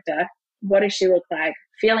character. What does she look like?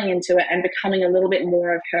 Feeling into it and becoming a little bit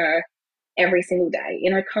more of her every single day.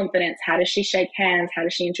 In her confidence, how does she shake hands? How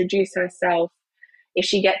does she introduce herself? If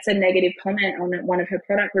she gets a negative comment on one of her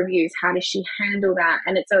product reviews, how does she handle that?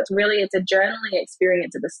 And it's a journaling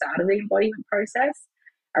experience at the start of the embodiment process.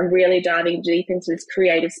 I'm really diving deep into this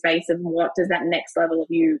creative space of what does that next level of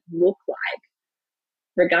you look like,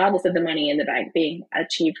 regardless of the money in the bank being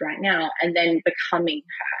achieved right now, and then becoming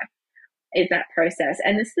her is that process.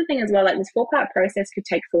 And this is the thing as well, like this 4-part process could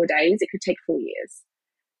take 4 days, it could take 4 years.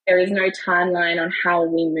 There is no timeline on how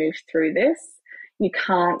we move through this. You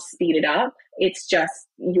can't speed it up. It's just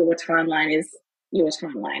your timeline is your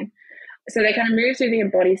timeline. So they kind of move through the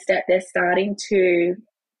embody step. They're starting to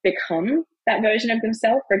become that version of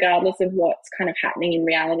themselves, regardless of what's kind of happening in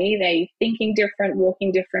reality. They're thinking different,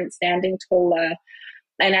 walking different, standing taller.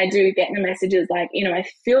 And I do get the messages like, I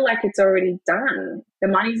feel like it's already done. The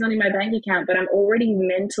money's not in my bank account, but I'm already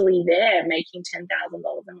mentally there making $10,000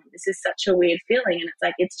 a month. This is such a weird feeling. And it's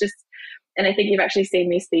like, it's just, and I think you've actually seen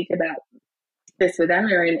me speak about this with Emma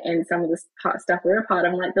and some of the stuff we're a part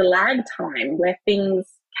of, like the lag time where things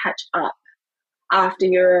catch up after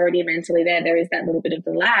you're already mentally there. There is that little bit of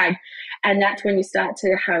the lag. And that's when you start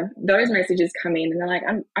to have those messages come in and they're like,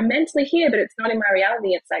 I'm mentally here, but it's not in my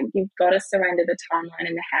reality. It's like, you've got to surrender the timeline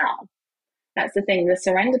and the how. That's the thing. The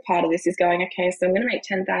surrender part of this is going, okay, so I'm going to make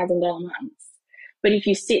 $10,000 months. But if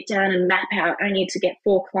you sit down and map out, I need to get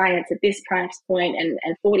 4 clients at this price point and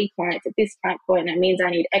 40 clients at this price point, that means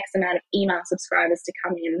I need X amount of email subscribers to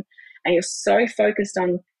come in. And you're so focused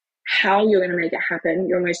on how you're going to make it happen,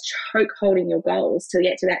 you're almost choke holding your goals to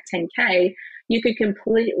get to that 10K, you could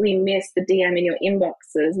completely miss the DM in your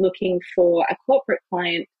inboxes looking for a corporate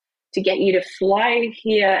client to get you to fly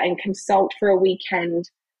here and consult for a weekend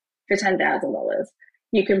for $10,000.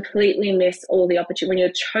 You completely miss all the opportunity. When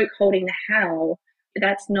you're choke holding the how,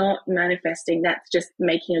 that's not manifesting. That's just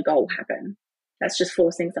making a goal happen. That's just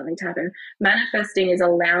forcing something to happen. Manifesting is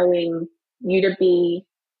allowing you to be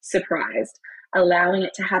surprised, allowing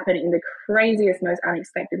it to happen in the craziest, most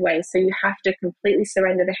unexpected ways. So you have to completely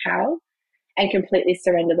surrender the how and completely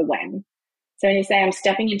surrender the when. So when you say I'm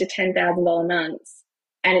stepping into $10,000 months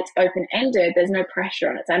and it's open-ended, there's no pressure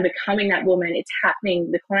on it. So I'm becoming that woman. It's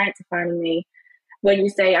happening. The clients are finding me. When you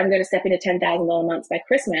say I'm going to step into $10,000 months by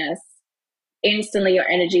Christmas, instantly your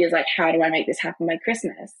energy is like, how do I make this happen by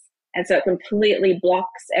Christmas? And so it completely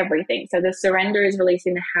blocks everything. So the surrender is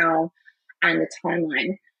releasing the how and the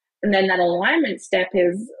timeline. And then that alignment step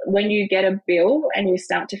is when you get a bill and you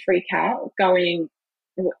start to freak out, going,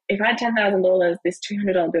 if I had $10,000, this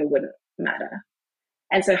 $200 bill wouldn't matter.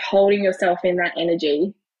 And so holding yourself in that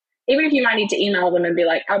energy, even if you might need to email them and be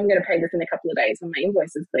like, I'm going to pay this in a couple of days when my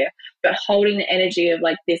invoice is clear, but holding the energy of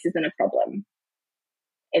like, this isn't a problem.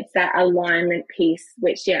 It's that alignment piece,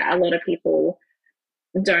 which, a lot of people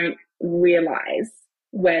don't realize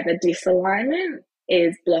where the disalignment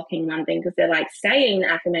is blocking one thing, because they're like saying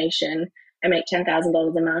affirmation and make $10,000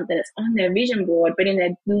 a month and it's on their vision board, but in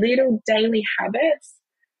their little daily habits,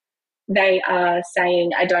 they are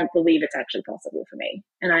saying, I don't believe it's actually possible for me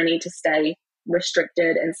and I need to stay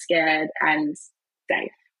restricted and scared and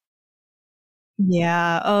safe.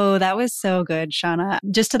 Yeah. Oh, that was so good, Shona.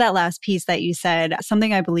 Just to that last piece that you said,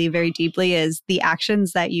 something I believe very deeply is the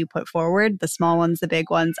actions that you put forward, the small ones, the big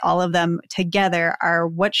ones, all of them together are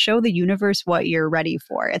what show the universe what you're ready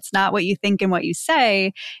for. It's not what you think and what you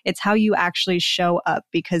say. It's how you actually show up,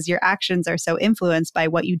 because your actions are so influenced by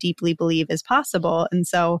what you deeply believe is possible. And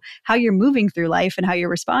so how you're moving through life and how you're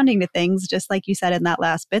responding to things, just like you said in that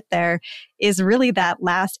last bit there, is really that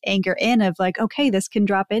last anchor in of like, okay, this can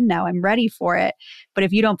drop in now. I'm ready for it. But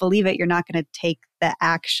if you don't believe it, you're not going to take the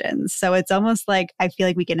actions. So it's almost like, I feel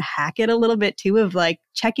like we can hack it a little bit too, of like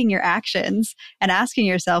checking your actions and asking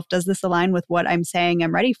yourself, does this align with what I'm saying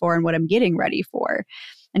I'm ready for and what I'm getting ready for?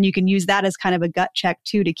 And you can use that as kind of a gut check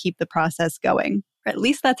too, to keep the process going. Or at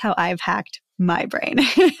least that's how I've hacked my brain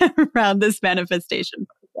around this manifestation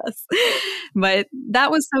process. But that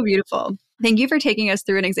was so beautiful. Thank you for taking us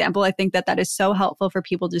through an example. I think that that is so helpful for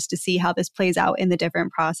people just to see how this plays out in the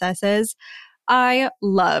different processes. I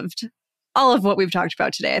loved all of what we've talked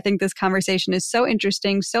about today. I think this conversation is so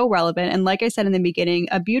interesting, so relevant. And like I said in the beginning,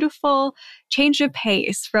 a beautiful change of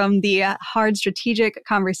pace from the hard strategic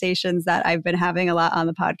conversations that I've been having a lot on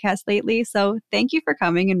the podcast lately. So thank you for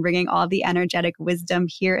coming and bringing all the energetic wisdom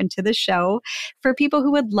here into the show. For people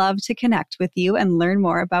who would love to connect with you and learn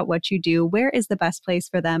more about what you do, where is the best place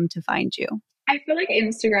for them to find you? I feel like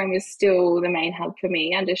Instagram is still the main hub for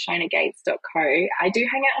me under shonagates.co. I do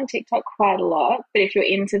hang out on TikTok quite a lot, but if you're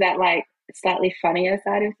into that like slightly funnier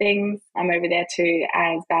side of things, I'm over there too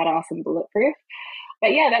as Badass and Bulletproof.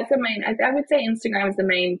 But yeah, that's the main, I would say Instagram is the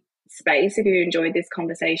main space if you enjoyed this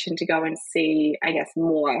conversation to go and see, I guess,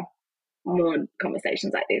 more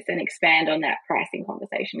conversations like this and expand on that pricing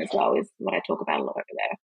conversation as well is what I talk about a lot over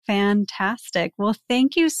there. Fantastic. Well,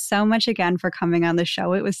 thank you so much again for coming on the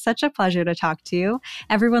show. It was such a pleasure to talk to you.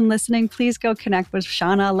 Everyone listening, please go connect with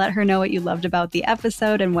Shona. Let her know what you loved about the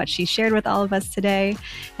episode and what she shared with all of us today.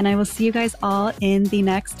 And I will see you guys all in the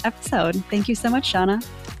next episode. Thank you so much, Shona.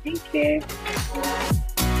 Thank you.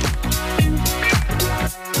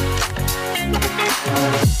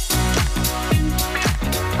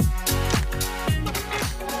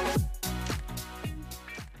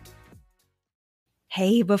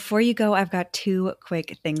 Hey, before you go, I've got two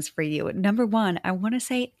quick things for you. Number one, I want to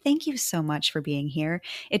say thank you so much for being here.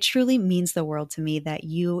 It truly means the world to me that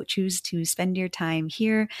you choose to spend your time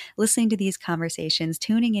here, listening to these conversations,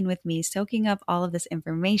 tuning in with me, soaking up all of this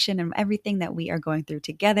information and everything that we are going through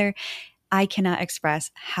together. I cannot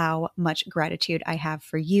express how much gratitude I have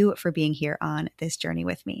for you for being here on this journey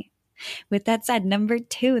with me. With that said, number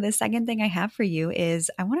two, the second thing I have for you is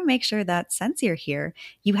I want to make sure that since you're here,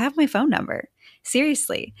 you have my phone number.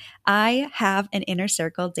 Seriously, I have an Inner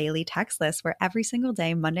Circle daily text list where every single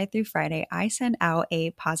day, Monday through Friday, I send out a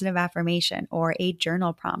positive affirmation or a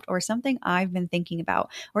journal prompt or something I've been thinking about,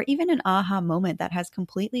 or even an aha moment that has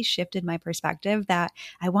completely shifted my perspective that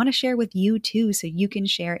I want to share with you too, so you can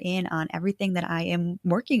share in on everything that I am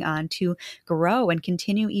working on to grow and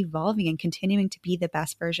continue evolving and continuing to be the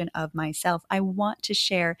best version of myself. I want to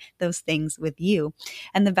share those things with you.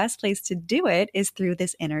 And the best place to do it is through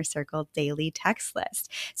this Inner Circle daily text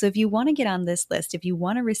list. So if you want to get on this list, if you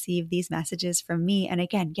want to receive these messages from me, and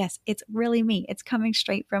again, yes, it's really me, it's coming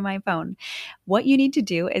straight from my phone. What you need to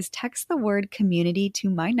do is text the word community to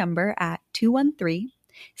my number at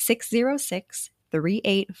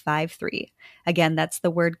 213-606-3853. Again, that's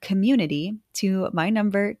the word community to my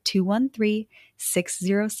number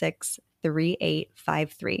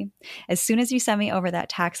 213-606-3853. As soon as you send me over that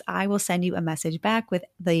text, I will send you a message back with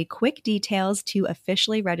the quick details to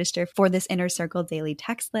officially register for this Inner Circle daily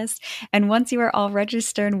text list. And once you are all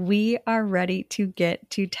registered, we are ready to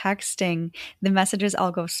get to texting. The messages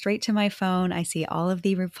all go straight to my phone. I see all of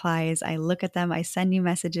the replies. I look at them. I send you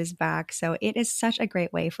messages back. So it is such a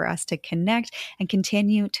great way for us to connect and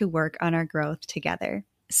continue to work on our growth together.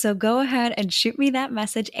 So go ahead and shoot me that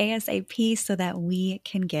message ASAP so that we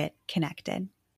can get connected.